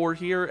goes for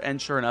here,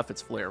 and sure enough,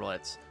 it's Flare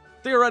Blitz.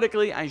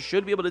 Theoretically, I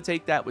should be able to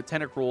take that with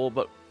Tentacruel,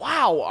 but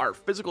wow, our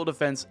physical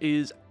defense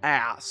is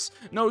ass.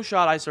 No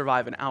shot I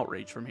survive an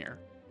Outrage from here.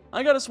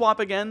 I gotta swap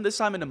again, this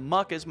time into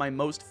Muck as my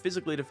most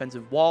physically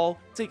defensive wall,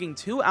 taking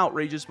 2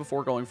 Outrages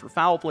before going for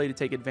Foul Play to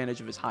take advantage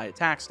of his high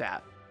attack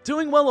stat.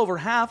 Doing well over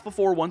half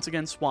before once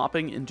again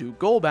swapping into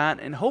Golbat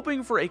and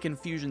hoping for a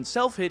Confusion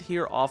self-hit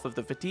here off of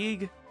the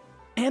Fatigue.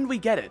 And we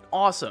get it,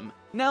 awesome.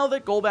 Now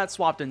that Golbat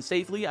swapped in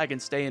safely, I can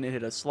stay in and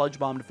hit a Sludge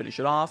Bomb to finish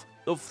it off,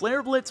 though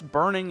Flare Blitz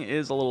burning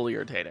is a little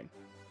irritating.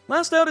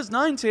 Last out is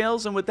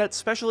Ninetales, and with that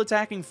special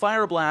attacking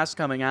Fire Blast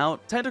coming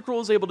out,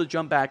 Tentacruel is able to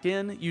jump back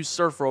in, use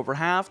Surf for over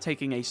half,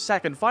 taking a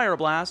second Fire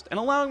Blast, and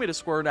allowing me to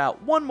squirt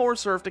out 1 more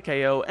Surf to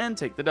KO and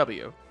take the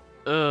W.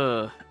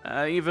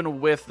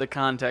 Even with the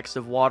context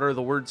of water,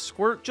 the word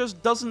squirt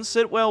just doesn't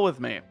sit well with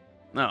me.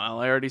 No,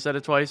 I already said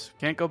it twice,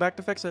 can't go back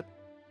to fix it.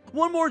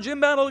 1 more gym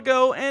battle to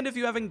go, and if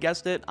you haven't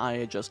guessed it, I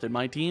adjusted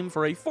my team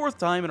for a 4th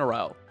time in a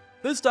row.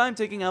 This time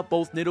taking out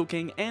both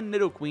Nidoking and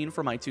Nidoqueen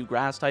for my 2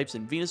 grass types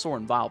in Venusaur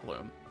and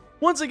Vileplume.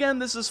 Once again,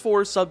 this is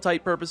for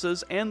subtype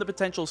purposes and the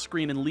potential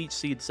Screen and Leech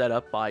Seed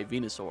setup by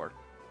Venusaur.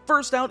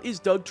 First out is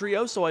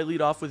Dugtrio, so I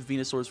lead off with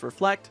Venusaur's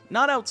Reflect,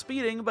 not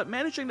outspeeding, but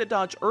managing to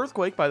dodge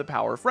Earthquake by the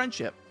power of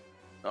Friendship.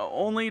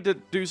 Only to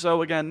do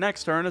so again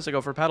next turn as I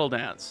go for Petal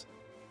Dance.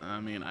 I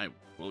mean, I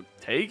will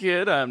take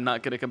it, I'm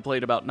not going to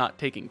complain about not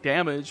taking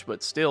damage,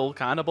 but still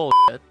kinda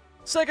bullshit.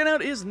 Second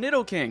out is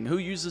Nidoking, who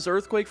uses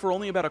Earthquake for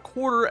only about a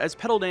quarter as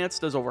Petal Dance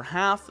does over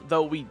half,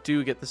 though we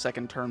do get the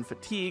second turn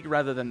Fatigue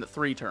rather than the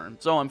 3 turn,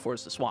 so I'm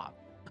forced to swap.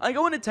 I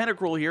go into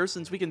Tentacruel here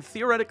since we can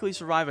theoretically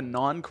survive a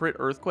non-crit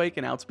Earthquake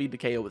and outspeed to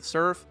KO with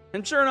Surf,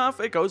 and sure enough,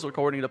 it goes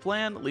according to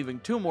plan, leaving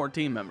 2 more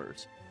team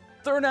members.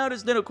 Third out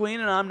is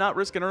Nidoqueen, and I'm not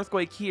risking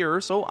Earthquake here,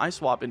 so I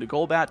swap into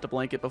Golbat to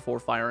blank it before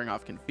firing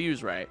off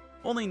Confuse Ray,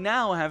 only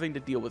now having to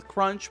deal with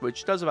Crunch,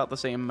 which does about the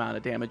same amount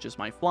of damage as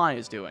my Fly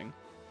is doing.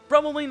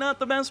 Probably not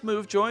the best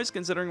move choice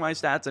considering my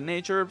stats and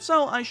nature,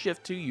 so I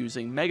shift to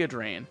using Mega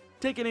Drain,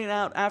 taking it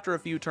out after a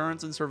few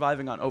turns and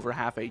surviving on over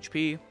half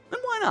HP.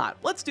 And why not?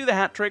 Let's do the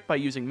hat trick by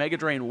using Mega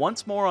Drain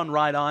once more on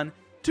Rhydon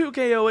to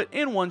KO it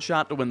in one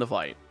shot to win the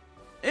fight.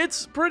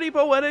 It's pretty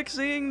poetic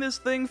seeing this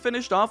thing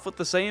finished off with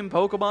the same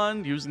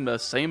Pokemon, using the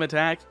same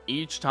attack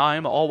each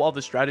time, all while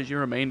the strategy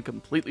remained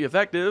completely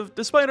effective,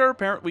 despite our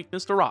apparent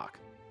weakness to Rock.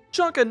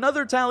 Chalk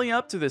another tally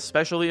up to this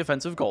specially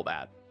offensive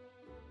Golbat.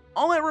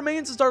 All that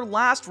remains is our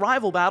last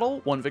rival battle,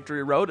 1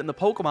 Victory Road in the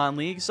Pokemon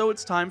League, so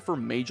it's time for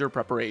major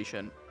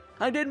preparation.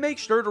 I did make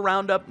sure to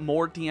round up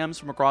more TMs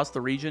from across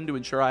the region to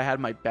ensure I had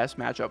my best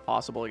matchup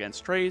possible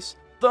against Trace,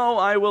 though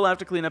I will have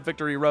to clean up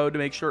Victory Road to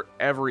make sure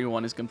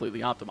everyone is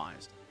completely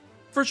optimized.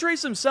 For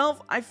Trace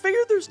himself, I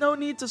figured there's no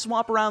need to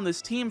swap around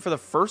this team for the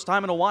first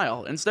time in a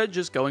while, instead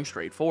just going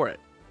straight for it.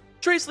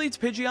 Trace leads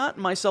Pidgeot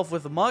and myself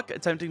with Muck,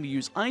 attempting to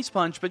use Ice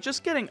Punch, but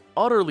just getting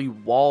utterly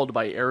walled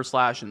by Air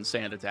Slash and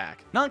Sand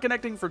Attack. Not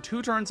connecting for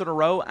 2 turns in a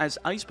row as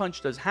Ice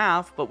Punch does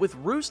half, but with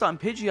Roost on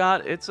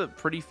Pidgeot, it's a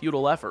pretty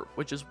futile effort,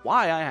 which is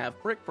why I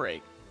have Brick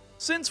Break.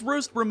 Since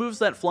Roost removes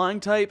that flying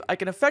type, I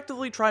can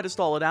effectively try to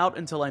stall it out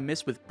until I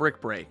miss with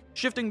Brick Break,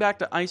 shifting back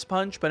to Ice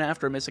Punch, but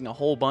after missing a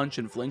whole bunch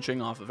and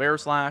flinching off of Air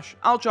Slash,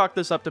 I'll chalk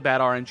this up to bad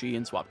RNG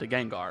and swap to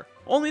Gengar,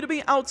 only to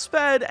be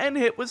outsped and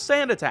hit with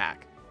Sand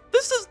Attack.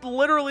 This is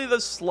literally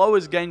the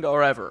slowest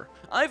Gengar ever.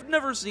 I've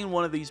never seen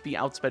one of these be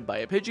outsped by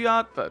a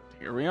Pidgeot, but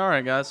here we are, I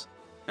guess.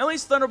 At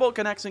least Thunderbolt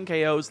connects and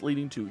KOs,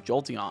 leading to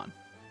Jolteon.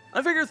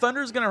 I figure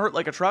Thunder's gonna hurt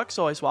like a truck,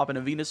 so I swap in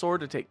a Venusaur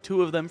to take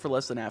 2 of them for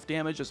less than half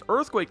damage as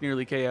Earthquake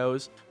nearly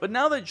KOs, but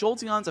now that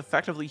Jolteon's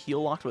effectively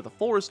heal locked with a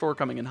full restore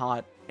coming in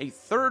hot, a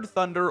 3rd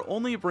Thunder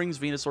only brings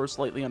Venusaur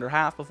slightly under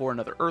half before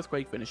another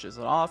Earthquake finishes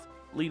it off,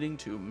 leading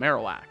to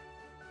Marowak.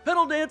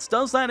 Petal Dance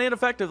does that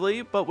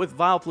ineffectively, but with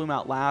Vileplume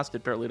out last,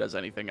 it barely does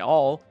anything at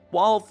all,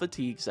 while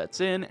Fatigue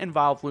sets in and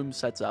Vileplume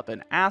sets up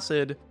an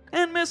Acid,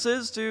 and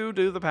misses to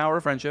do the power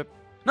of friendship.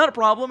 Not a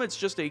problem, it's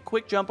just a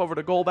quick jump over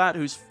to Golbat,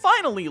 who's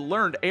finally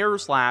learned Air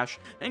Slash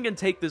and can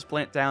take this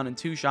plant down in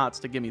 2 shots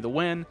to give me the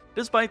win,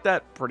 despite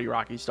that pretty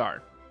rocky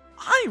start.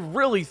 I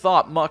really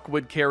thought Muck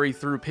would carry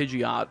through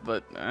Pidgeot,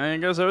 but I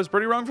guess I was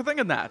pretty wrong for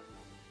thinking that.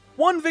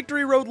 One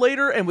victory road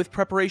later, and with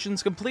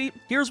preparations complete,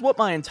 here's what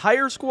my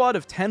entire squad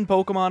of 10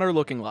 Pokemon are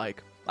looking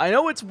like. I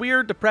know it's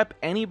weird to prep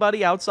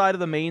anybody outside of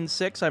the main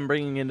 6 I'm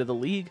bringing into the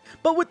league,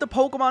 but with the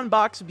Pokemon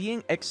box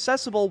being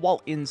accessible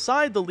while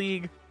inside the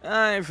league,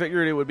 I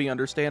figured it would be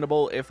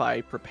understandable if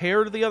I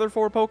prepared the other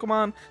 4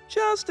 Pokemon,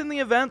 just in the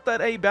event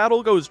that a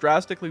battle goes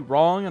drastically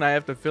wrong and I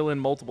have to fill in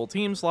multiple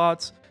team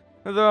slots,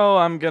 though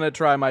I'm gonna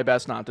try my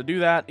best not to do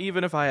that,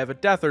 even if I have a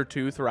death or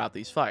 2 throughout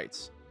these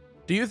fights.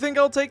 Do you think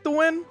I'll take the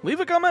win? Leave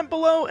a comment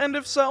below, and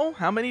if so,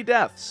 how many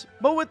deaths?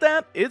 But with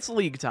that, it's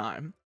league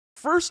time.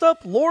 First up,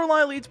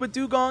 Lorelei leads with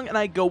Dugong, and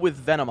I go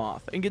with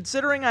Venomoth, and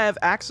considering I have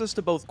access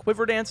to both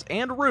Quiver Dance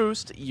and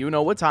Roost, you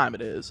know what time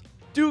it is.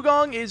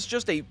 Dugong is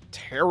just a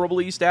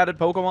terribly statted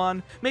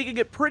Pokemon, making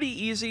it pretty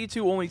easy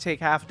to only take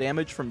half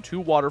damage from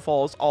 2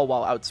 waterfalls, all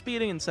while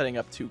outspeeding and setting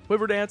up 2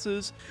 Quiver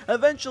Dances,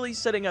 eventually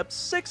setting up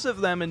 6 of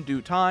them in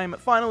due time,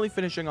 finally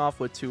finishing off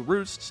with 2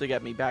 Roosts to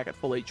get me back at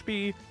full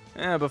HP,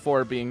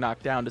 before being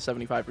knocked down to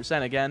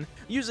 75% again,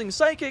 using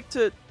Psychic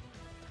to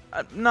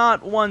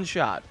not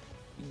one-shot.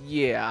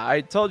 Yeah,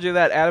 I told you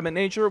that Adamant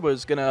Nature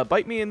was gonna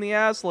bite me in the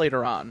ass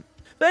later on.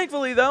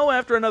 Thankfully though,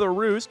 after another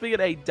Roost, we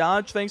get a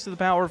dodge thanks to the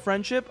power of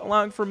friendship,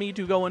 allowing for me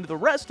to go into the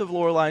rest of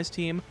Lorelei's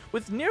team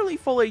with nearly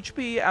full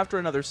HP after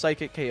another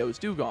Psychic KOs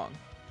Dugong.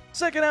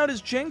 Second out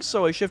is Jinx,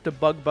 so I shift to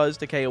Bug Buzz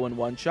to KO in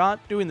one shot,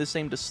 doing the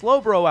same to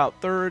Slowbro out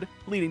third,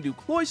 leading to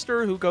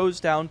Cloyster, who goes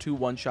down to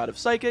 1 shot of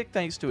Psychic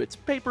thanks to its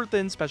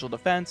paper-thin special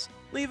defense,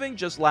 leaving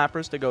just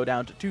Lapras to go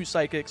down to 2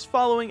 Psychics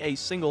following a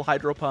single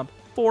Hydro Pump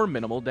for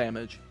minimal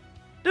damage.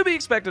 To be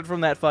expected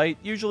from that fight,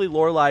 usually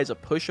Lorelei is a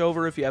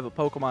pushover if you have a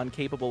Pokemon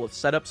capable of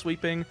setup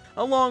sweeping,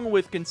 along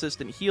with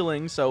consistent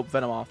healing, so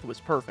Venomoth was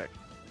perfect.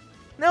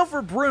 Now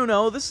for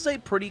Bruno, this is a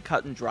pretty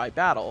cut and dry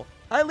battle.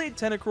 I lead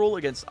Tentacruel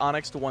against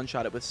Onix to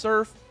one-shot it with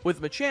Surf,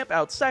 with Machamp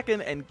out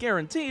second and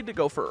guaranteed to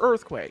go for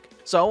Earthquake,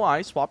 so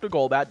I swapped a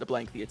Golbat to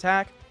blank the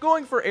attack,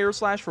 going for Air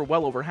Slash for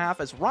well over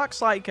half as Rock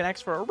Slide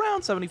connects for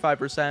around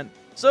 75%,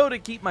 so to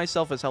keep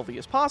myself as healthy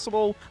as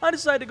possible, I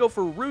decided to go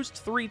for Roost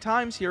 3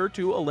 times here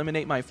to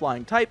eliminate my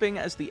flying typing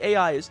as the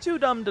AI is too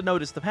dumb to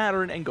notice the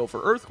pattern and go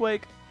for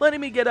Earthquake,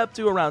 letting me get up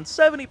to around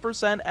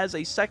 70% as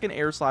a second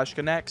Air Slash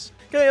connects,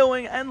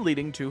 KOing and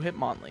leading to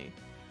Hitmonlee.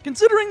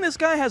 Considering this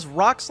guy has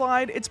Rock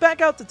Slide, it's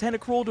back out to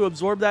Tentacruel to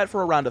absorb that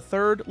for around a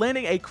third,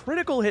 landing a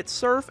critical hit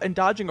Surf and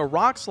dodging a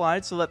Rock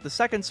Slide so that the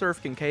second Surf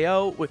can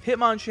KO, with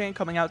Hitmonchan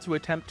coming out to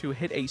attempt to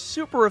hit a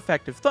super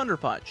effective Thunder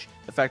Punch,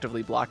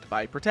 effectively blocked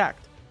by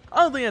Protect.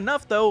 Oddly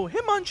enough though,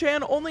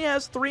 Hitmonchan only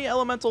has 3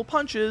 elemental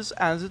punches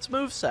as its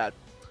moveset,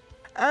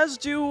 as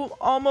do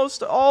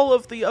almost all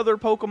of the other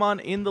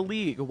Pokemon in the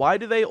league. Why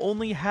do they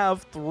only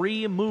have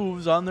 3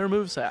 moves on their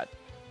moveset?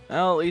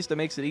 Well, at least it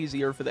makes it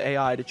easier for the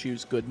AI to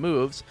choose good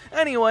moves.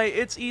 Anyway,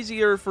 it's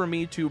easier for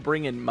me to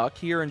bring in Muck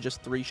here and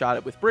just 3-shot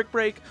it with Brick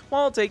Break,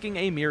 while taking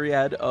a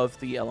myriad of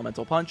the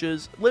elemental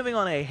punches, living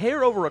on a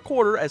hair over a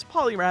quarter as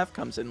Poliwrath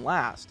comes in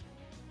last.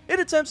 It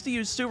attempts to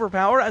use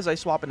Superpower as I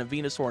swap in a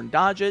Venusaur and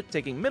dodge it,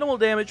 taking minimal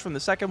damage from the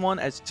second one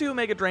as 2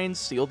 Mega Drains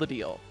seal the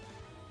deal.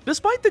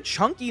 Despite the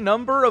chunky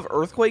number of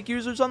Earthquake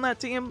users on that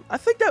team, I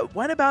think that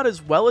went about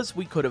as well as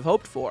we could have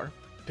hoped for.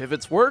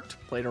 Pivots worked,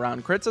 played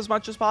around crits as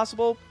much as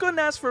possible, couldn't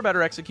ask for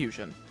better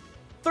execution.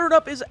 Third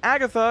up is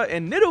Agatha,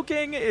 and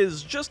Nidoking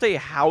is just a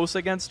house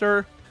against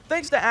her.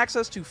 Thanks to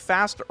access to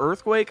fast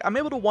Earthquake, I'm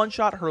able to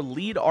one-shot her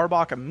lead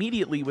Arbok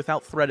immediately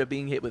without threat of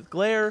being hit with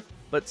Glare,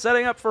 but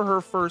setting up for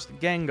her first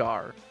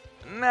Gengar.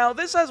 Now,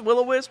 this has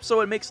Will-O-Wisp,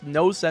 so it makes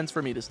no sense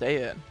for me to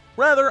stay in.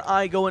 Rather,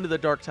 I go into the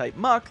Dark-type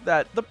Muck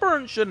that the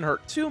burn shouldn't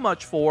hurt too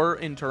much for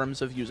in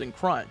terms of using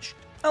Crunch,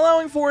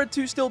 allowing for it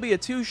to still be a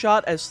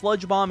 2-shot as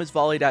Sludge Bomb is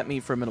volleyed at me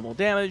for minimal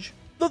damage,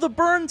 though the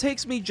burn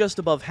takes me just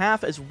above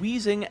half as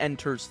Weezing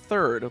enters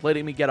third,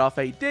 letting me get off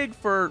a dig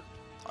for...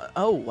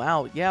 oh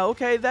wow, yeah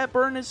okay, that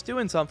burn is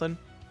doing something.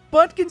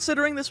 But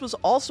considering this was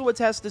also a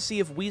test to see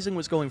if Weezing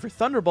was going for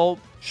Thunderbolt,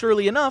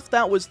 surely enough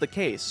that was the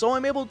case, so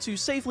I'm able to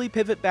safely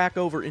pivot back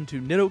over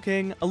into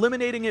Nidoking,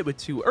 eliminating it with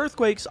 2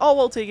 Earthquakes, all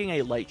while taking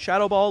a light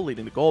Shadow Ball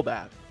leading to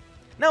Golbat.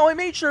 Now, I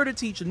made sure to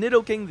teach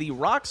Nidoking the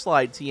Rock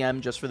Slide TM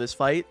just for this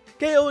fight,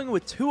 KOing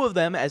with 2 of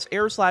them as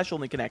Air Slash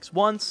only connects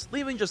once,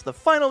 leaving just the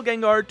final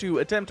Gengar to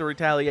attempt to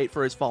retaliate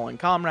for his fallen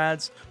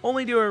comrades,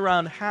 only doing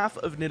around half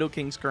of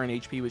Nidoking's current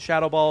HP with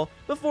Shadow Ball,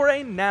 before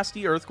a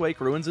nasty Earthquake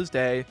ruins his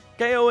day,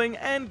 KOing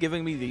and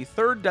giving me the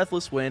 3rd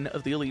Deathless win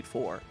of the Elite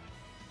Four.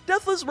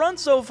 Deathless run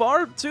so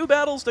far, 2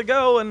 battles to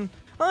go, and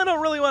I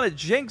don't really want to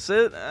jinx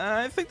it.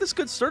 I think this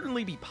could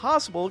certainly be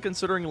possible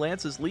considering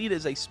Lance's lead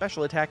is a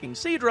special attacking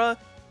Seadra,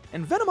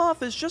 and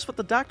Venomoth is just what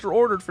the doctor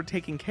ordered for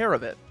taking care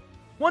of it.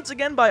 Once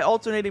again, by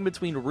alternating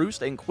between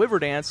Roost and Quiver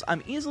Dance,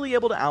 I'm easily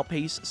able to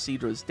outpace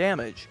Seadra's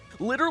damage,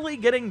 literally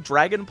getting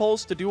Dragon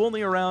Pulse to do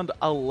only around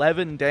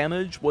 11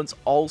 damage once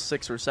all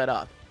 6 are set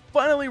up,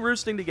 finally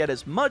roosting to get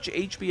as much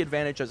HP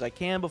advantage as I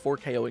can before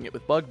KOing it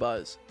with Bug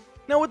Buzz.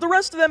 Now, with the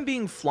rest of them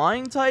being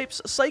flying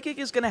types, Psychic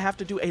is going to have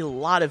to do a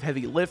lot of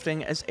heavy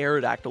lifting as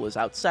Aerodactyl is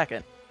out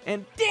second.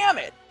 And damn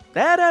it!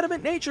 That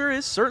adamant nature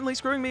is certainly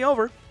screwing me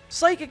over.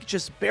 Psychic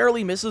just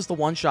barely misses the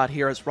one-shot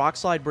here as Rock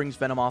Slide brings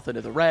Venomoth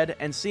into the red,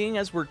 and seeing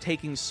as we're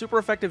taking super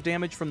effective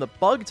damage from the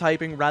bug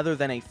typing rather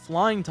than a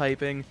flying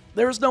typing,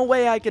 there's no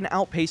way I can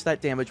outpace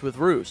that damage with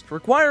Roost,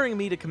 requiring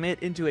me to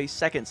commit into a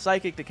second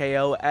Psychic to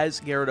KO as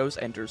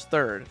Gyarados enters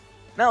third.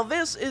 Now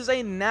this is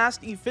a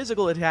nasty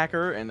physical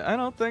attacker, and I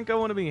don't think I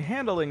want to be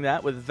handling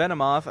that with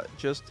Venomoth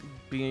just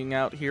being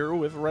out here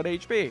with red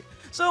HP.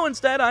 So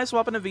instead, I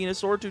swap into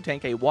Venusaur to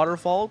tank a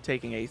Waterfall,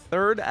 taking a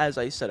third as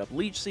I set up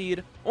Leech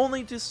Seed,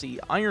 only to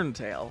see Iron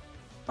Tail.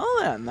 Well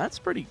then, that's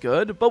pretty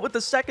good, but with the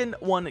second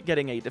one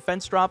getting a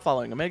defense drop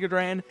following a Mega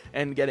Drain,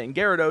 and getting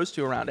Gyarados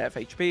to around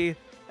FHP,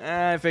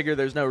 I figure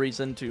there's no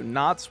reason to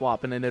not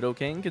swap in a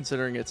Nidoking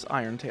considering it's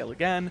Iron Tail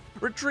again,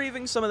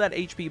 retrieving some of that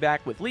HP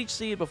back with Leech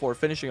Seed before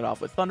finishing it off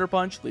with Thunder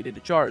Punch, leading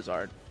to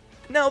Charizard.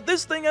 Now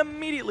this thing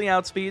immediately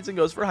outspeeds and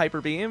goes for Hyper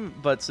Beam,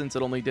 but since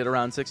it only did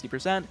around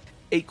 60%,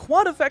 a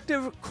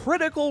quad-effective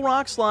critical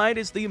Rock Slide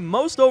is the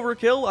most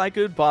overkill I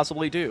could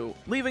possibly do,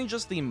 leaving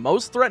just the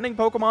most threatening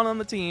Pokemon on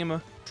the team,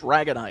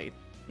 Dragonite.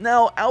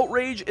 Now,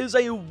 Outrage is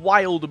a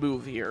wild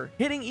move here,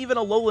 hitting even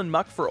a Alolan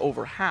Muck for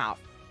over half.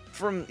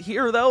 From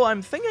here, though,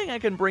 I'm thinking I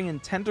can bring in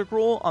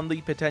Tentacruel on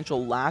the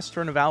potential last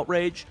turn of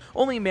Outrage,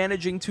 only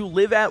managing to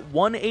live at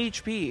 1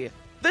 HP.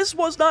 This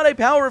was not a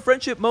Power of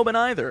Friendship moment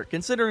either,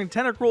 considering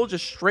Tentacruel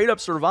just straight up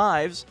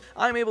survives,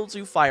 I'm able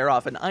to fire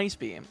off an Ice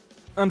Beam.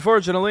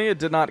 Unfortunately, it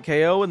did not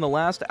KO, and the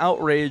last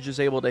Outrage is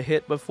able to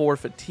hit before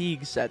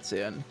Fatigue sets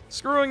in,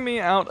 screwing me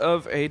out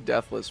of a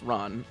deathless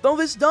run. Though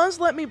this does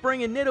let me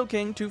bring in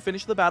Nidoking to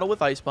finish the battle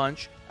with Ice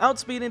Punch,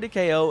 outspeed into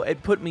KO,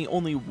 and put me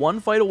only one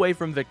fight away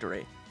from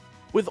victory.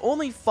 With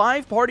only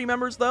 5 party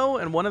members though,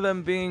 and one of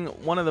them being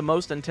one of the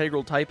most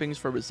integral typings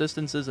for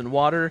resistances in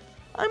water,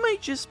 I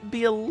might just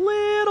be a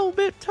little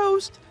bit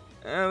toast,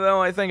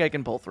 though I think I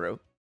can pull through.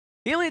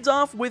 He leads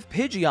off with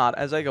Pidgeot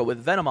as I go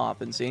with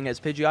Venomoth, and seeing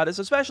as Pidgeot is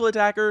a special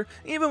attacker,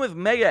 even with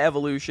Mega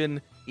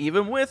Evolution,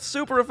 even with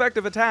super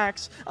effective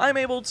attacks, I'm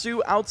able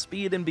to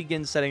outspeed and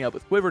begin setting up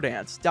with Quiver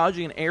Dance,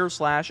 dodging an Air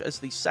Slash as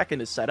the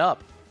second is set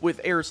up, with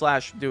Air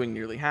Slash doing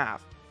nearly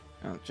half.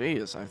 Oh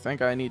jeez, I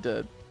think I need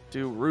to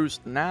do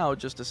Roost now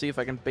just to see if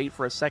I can bait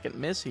for a second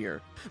miss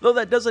here. Though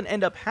that doesn't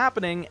end up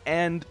happening,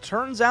 and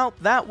turns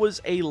out that was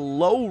a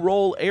low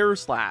roll Air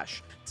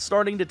Slash,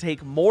 starting to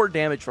take more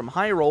damage from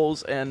high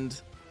rolls,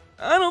 and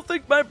I don't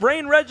think my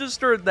brain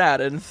registered that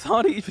and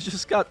thought he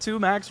just got 2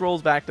 max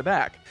rolls back to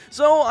back.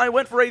 So I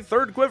went for a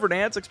third Quiver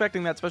Dance,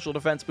 expecting that special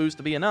defense boost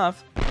to be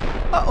enough.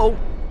 Uh-oh.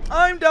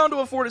 I'm down to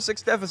a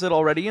 4-6 deficit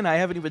already, and I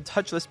haven't even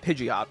touched this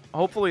Pidgeot.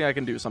 Hopefully I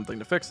can do something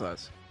to fix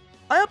this.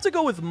 I opt to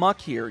go with Muck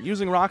here,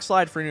 using Rock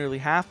Slide for nearly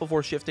half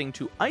before shifting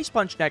to Ice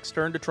Punch next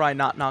turn to try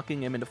not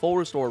knocking him into full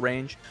restore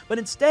range, but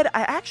instead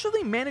I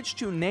actually managed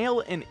to nail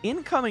an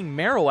incoming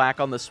Marowak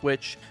on the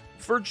switch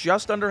for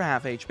just under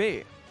half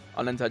HP.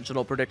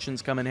 Unintentional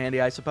predictions come in handy,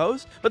 I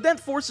suppose, but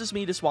that forces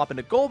me to swap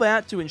into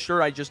Golbat to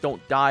ensure I just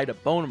don't die to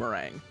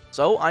Bonemerang.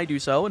 So I do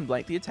so and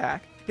blank the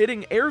attack,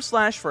 hitting Air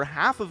Slash for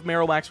half of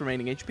Marowak's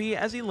remaining HP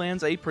as he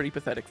lands a pretty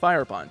pathetic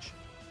Fire Punch.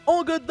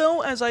 All good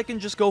though, as I can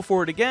just go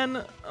for it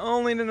again,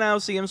 only to now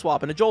see him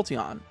swap into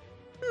Jolteon.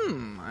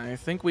 I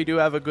think we do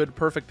have a good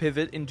perfect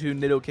pivot into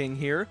Nidoking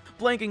here,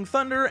 blanking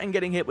Thunder and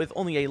getting hit with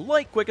only a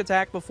light quick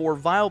attack before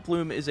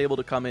Vileplume is able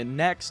to come in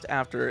next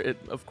after it,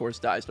 of course,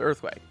 dies to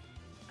Earthquake.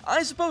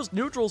 I suppose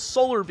neutral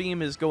Solar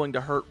Beam is going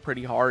to hurt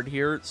pretty hard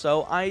here,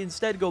 so I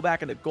instead go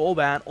back into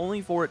Golbat, only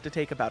for it to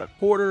take about a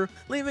quarter,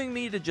 leaving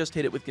me to just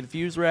hit it with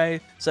Confuse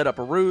Ray, set up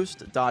a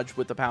Roost, dodge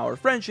with the Power of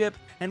Friendship,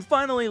 and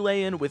finally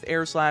lay in with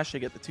Air Slash to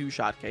get the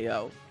 2-shot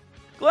KO.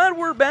 Glad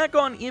we're back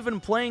on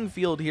even playing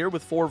field here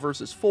with 4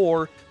 versus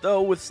 4,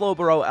 though with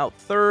Slowbro out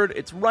third,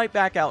 it's right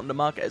back out into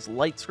Muck as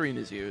Light Screen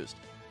is used.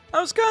 I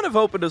was kind of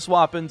hoping to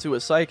swap into a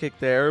Psychic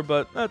there,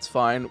 but that's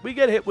fine. We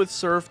get hit with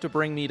Surf to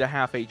bring me to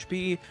half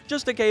HP,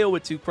 just to KO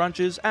with 2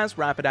 crunches as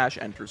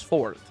Rapidash enters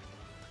 4th.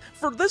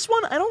 For this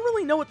one, I don't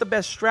really know what the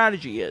best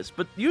strategy is,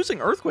 but using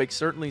Earthquake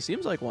certainly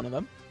seems like one of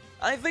them.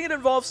 I think it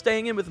involves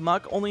staying in with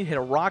Muck, only to hit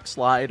a Rock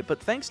Slide, but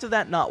thanks to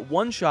that not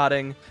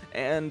one-shotting,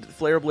 and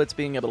Flare Blitz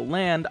being able to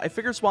land, I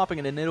figure swapping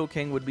into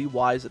Nidoking would be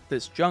wise at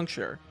this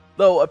juncture.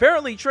 Though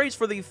apparently Trace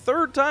for the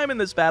 3rd time in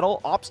this battle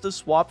opts to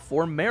swap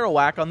for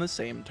Marowak on the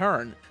same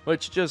turn,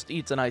 which just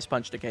eats an Ice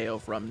Punch to KO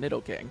from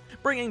Nidoking,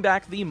 bringing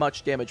back the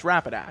much damaged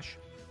Rapidash.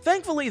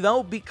 Thankfully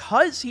though,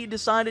 because he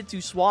decided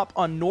to swap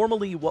on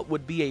normally what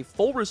would be a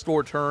full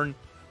restore turn,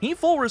 he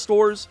full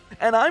restores,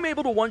 and I'm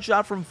able to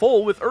one-shot from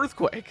full with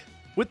Earthquake.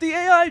 With the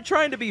AI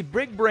trying to be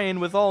big brain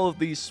with all of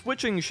these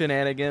switching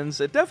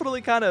shenanigans, it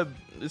definitely kind of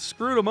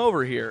screwed him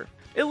over here.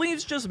 It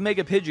leaves just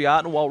Mega Pidgeot,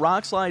 and while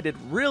Rock Slide did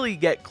really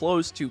get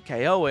close to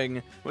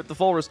KOing, with the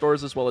full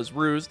restores as well as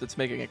Ruse, that's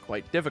making it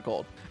quite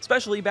difficult,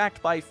 especially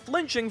backed by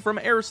flinching from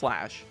Air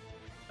Slash.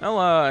 Well,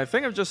 I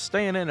think I'm just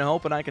staying in and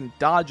hoping I can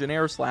dodge an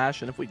Air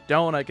Slash, and if we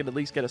don't, I can at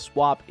least get a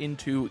swap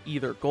into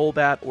either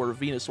Golbat or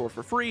Venusaur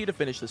for free to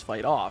finish this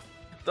fight off.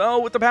 Though,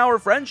 with the power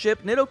of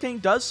Friendship, Nidoking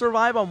does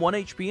survive on 1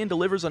 HP and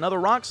delivers another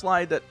Rock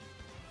Slide that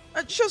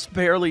just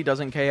barely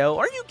doesn't KO.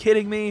 Are you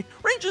kidding me?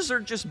 Rangers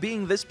are just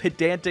being this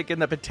pedantic in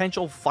the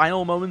potential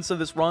final moments of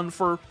this run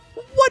for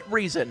what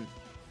reason?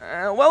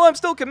 Well, I'm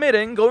still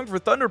committing, going for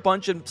Thunder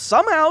Punch and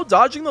somehow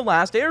dodging the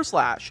last Air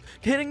Slash,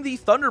 hitting the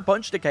Thunder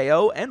Punch to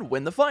KO and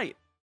win the fight.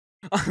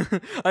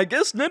 I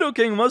guess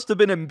Nidoking must have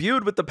been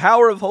imbued with the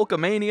power of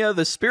Hulkamania,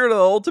 the spirit of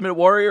the Ultimate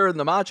Warrior, and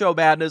the Macho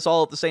Madness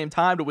all at the same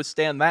time to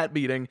withstand that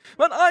beating,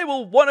 but I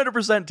will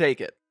 100%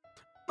 take it.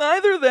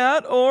 Either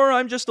that, or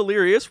I'm just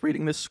delirious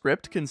reading this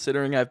script,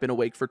 considering I've been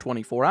awake for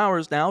 24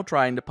 hours now,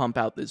 trying to pump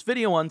out this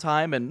video on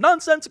time, and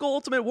nonsensical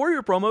Ultimate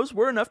Warrior promos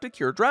were enough to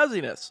cure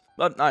drowsiness.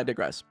 But I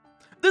digress.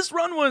 This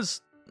run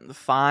was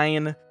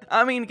fine.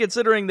 I mean,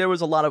 considering there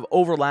was a lot of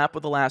overlap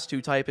with the last two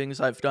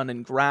typings I've done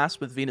in Grass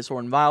with Venusaur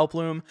and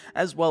Vileplume,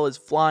 as well as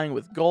Flying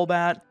with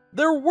Golbat,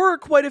 there were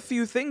quite a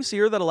few things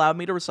here that allowed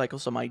me to recycle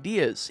some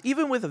ideas,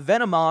 even with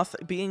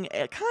Venomoth being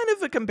kind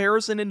of a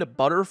comparison into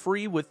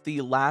Butterfree with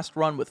the last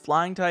run with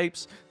Flying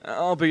types,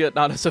 albeit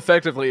not as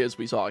effectively as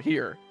we saw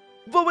here.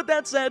 But with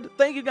that said,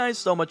 thank you guys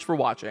so much for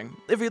watching.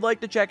 If you'd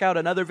like to check out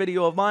another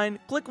video of mine,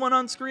 click one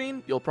on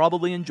screen, you'll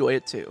probably enjoy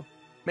it too.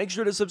 Make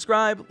sure to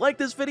subscribe, like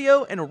this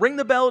video, and ring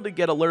the bell to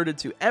get alerted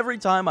to every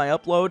time I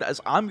upload,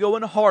 as I'm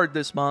going hard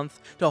this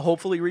month to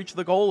hopefully reach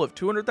the goal of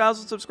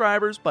 200,000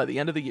 subscribers by the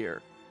end of the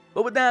year.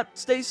 But with that,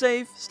 stay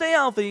safe, stay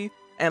healthy,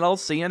 and I'll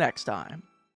see you next time.